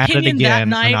 my They're at it opinion that again, and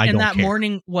night I and don't that care.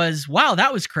 morning was, wow,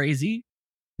 that was crazy.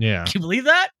 Yeah. Can you believe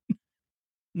that?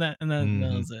 That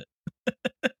was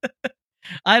it.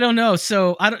 I don't know.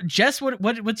 So Jess,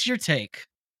 what's your take?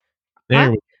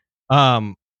 There.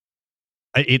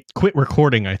 It quit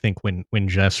recording, I think, when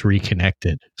Jess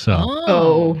reconnected. So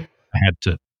Oh,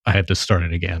 I had to start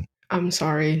it again. I'm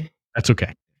sorry. That's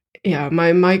okay. Yeah,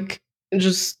 my mic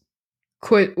just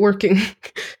quit working.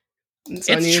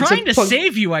 So I It's needed trying to plug-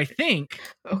 save you, I think.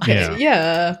 Okay,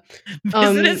 yeah.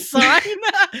 Isn't it sign?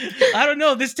 I don't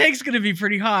know. This take's gonna be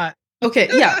pretty hot. Okay,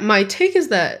 yeah. My take is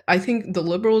that I think the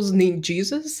liberals need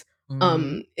Jesus.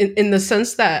 In the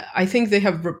sense that I think they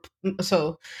have.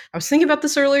 So I was thinking about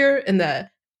this earlier, and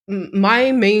that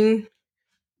my main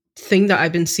thing that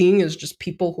I've been seeing is just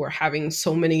people who are having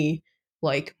so many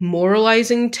like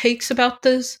moralizing takes about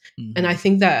this, and I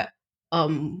think that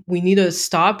we need to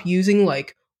stop using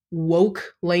like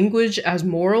woke language as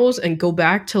morals and go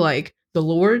back to like the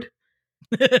Lord.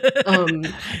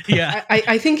 Yeah,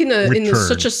 I think in Return.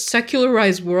 such a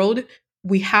secularized world,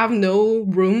 we have no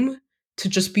room to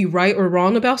just be right or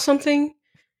wrong about something,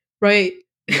 right?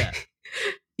 Yeah.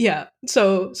 Yeah.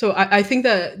 So I think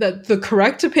that the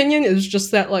correct opinion is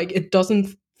just that like it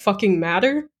doesn't fucking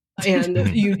matter,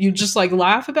 and you just like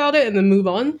laugh about it and then move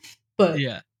on. But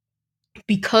yeah,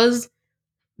 because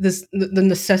the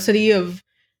necessity of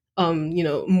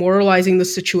moralizing the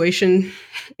situation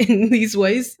in these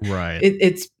ways, Right.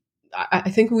 I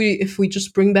think if we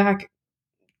just bring back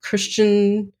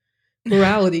Christian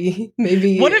morality,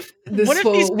 maybe What if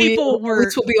these people were?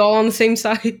 this will be all on the same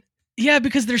side. Yeah,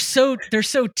 because they're so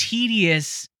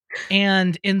tedious,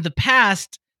 and in the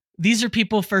past, these are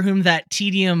people for whom that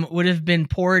tedium would have been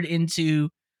poured into.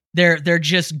 They're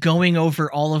just going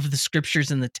over all of the scriptures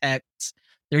and the texts.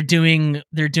 They're doing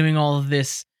all of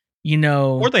this,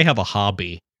 Or they have a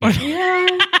hobby. Yeah.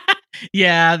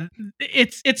 Yeah,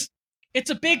 it's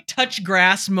a big touch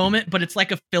grass moment, but it's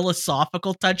like a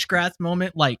philosophical touch grass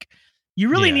moment. Like, you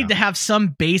really need to have some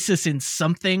basis in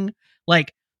something.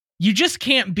 Like, you just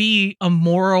can't be a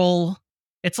moral.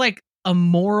 It's like a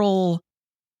moral.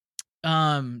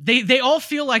 They all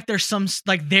feel like there's some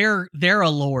like they're a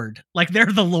lord, like they're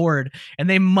the Lord, and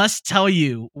they must tell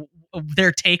you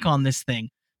their take on this thing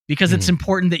because it's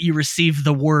important that you receive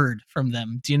the word from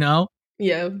them. Do you know?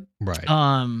 Yeah. Right.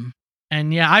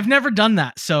 And yeah, I've never done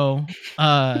that. So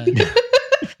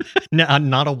No,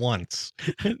 not a once.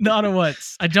 not a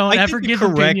once. I don't ever give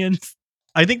opinions.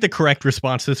 I think the correct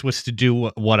response to this was to do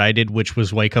what I did, which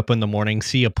was wake up in the morning,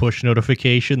 see a push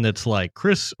notification that's like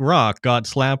Chris Rock got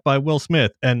slapped by Will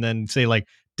Smith, and then say like,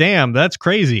 damn, that's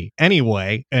crazy.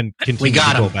 Anyway, and continue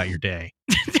to go about your day.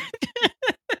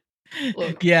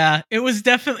 Yeah, it was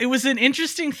an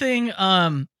interesting thing.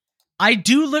 I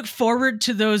do look forward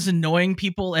to those annoying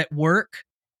people at work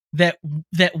that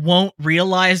won't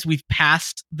realize we've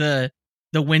passed the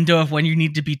window of when you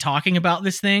need to be talking about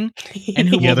this thing, and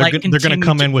who will they're going to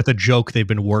come in with a joke they've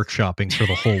been workshopping for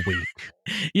the whole week.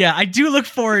 Yeah, I do look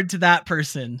forward to that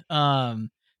person,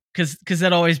 because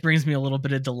that always brings me a little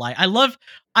bit of delight.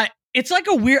 It's like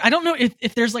a weird. I don't know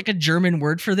if there's like a German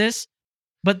word for this,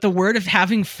 but the word of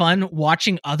having fun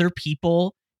watching other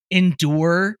people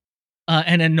endure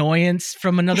an annoyance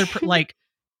from another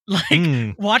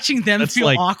watching them feel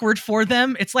awkward for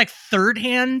them. It's like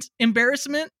third-hand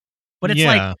embarrassment, but it's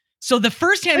like, so the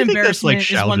first-hand embarrassment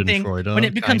is one thing. When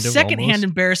it becomes second-hand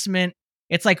embarrassment,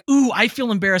 it's like, ooh, I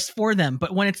feel embarrassed for them.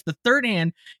 But when it's the third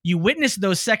hand, you witness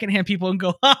those second-hand people and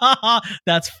go, ha ha ha,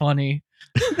 that's funny.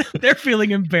 They're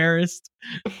feeling embarrassed.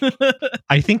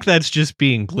 I think that's just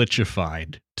being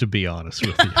glitchified, to be honest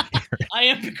with you. I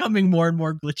am becoming more and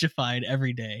more glitchified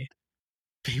every day.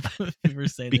 People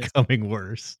say becoming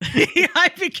worse. I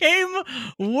became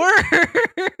worse.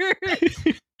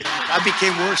 I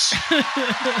became worse.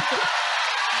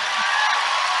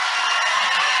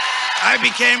 I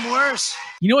became worse.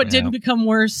 You know what didn't become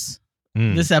worse?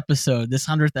 This episode, this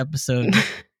 100th episode.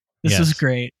 This was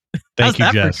great. Thank you,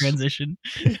 How's that Jess. for a transition?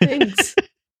 Thanks.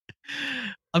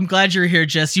 I'm glad you're here,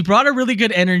 Jess. You brought a really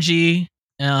good energy.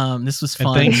 This was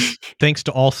fun. And thanks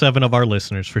to all 7 of our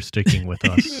listeners for sticking with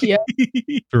us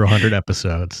through 100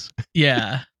 episodes.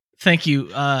 Yeah. Thank you.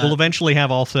 We'll eventually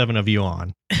have all 7 of you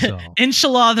on. So.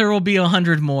 Inshallah, there will be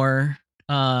 100 more.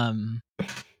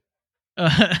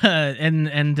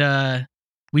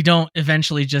 We don't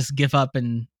eventually just give up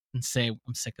and say,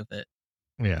 I'm sick of it.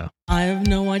 Yeah. I have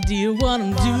no idea what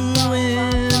I'm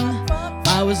doing.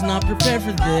 I was not prepared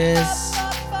for this.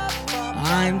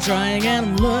 I'm trying and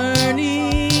I'm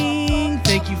learning.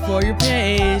 Thank you for your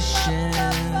patience.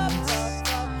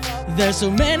 There's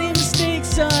so many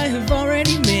mistakes I have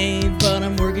already made, but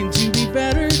I'm working to be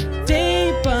better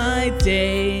day by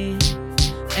day.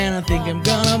 And I think I'm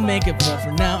gonna make it, but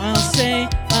for now I'll say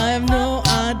I have no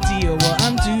idea what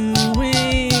I'm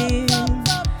doing.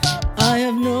 I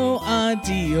have no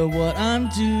idea what I'm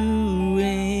doing.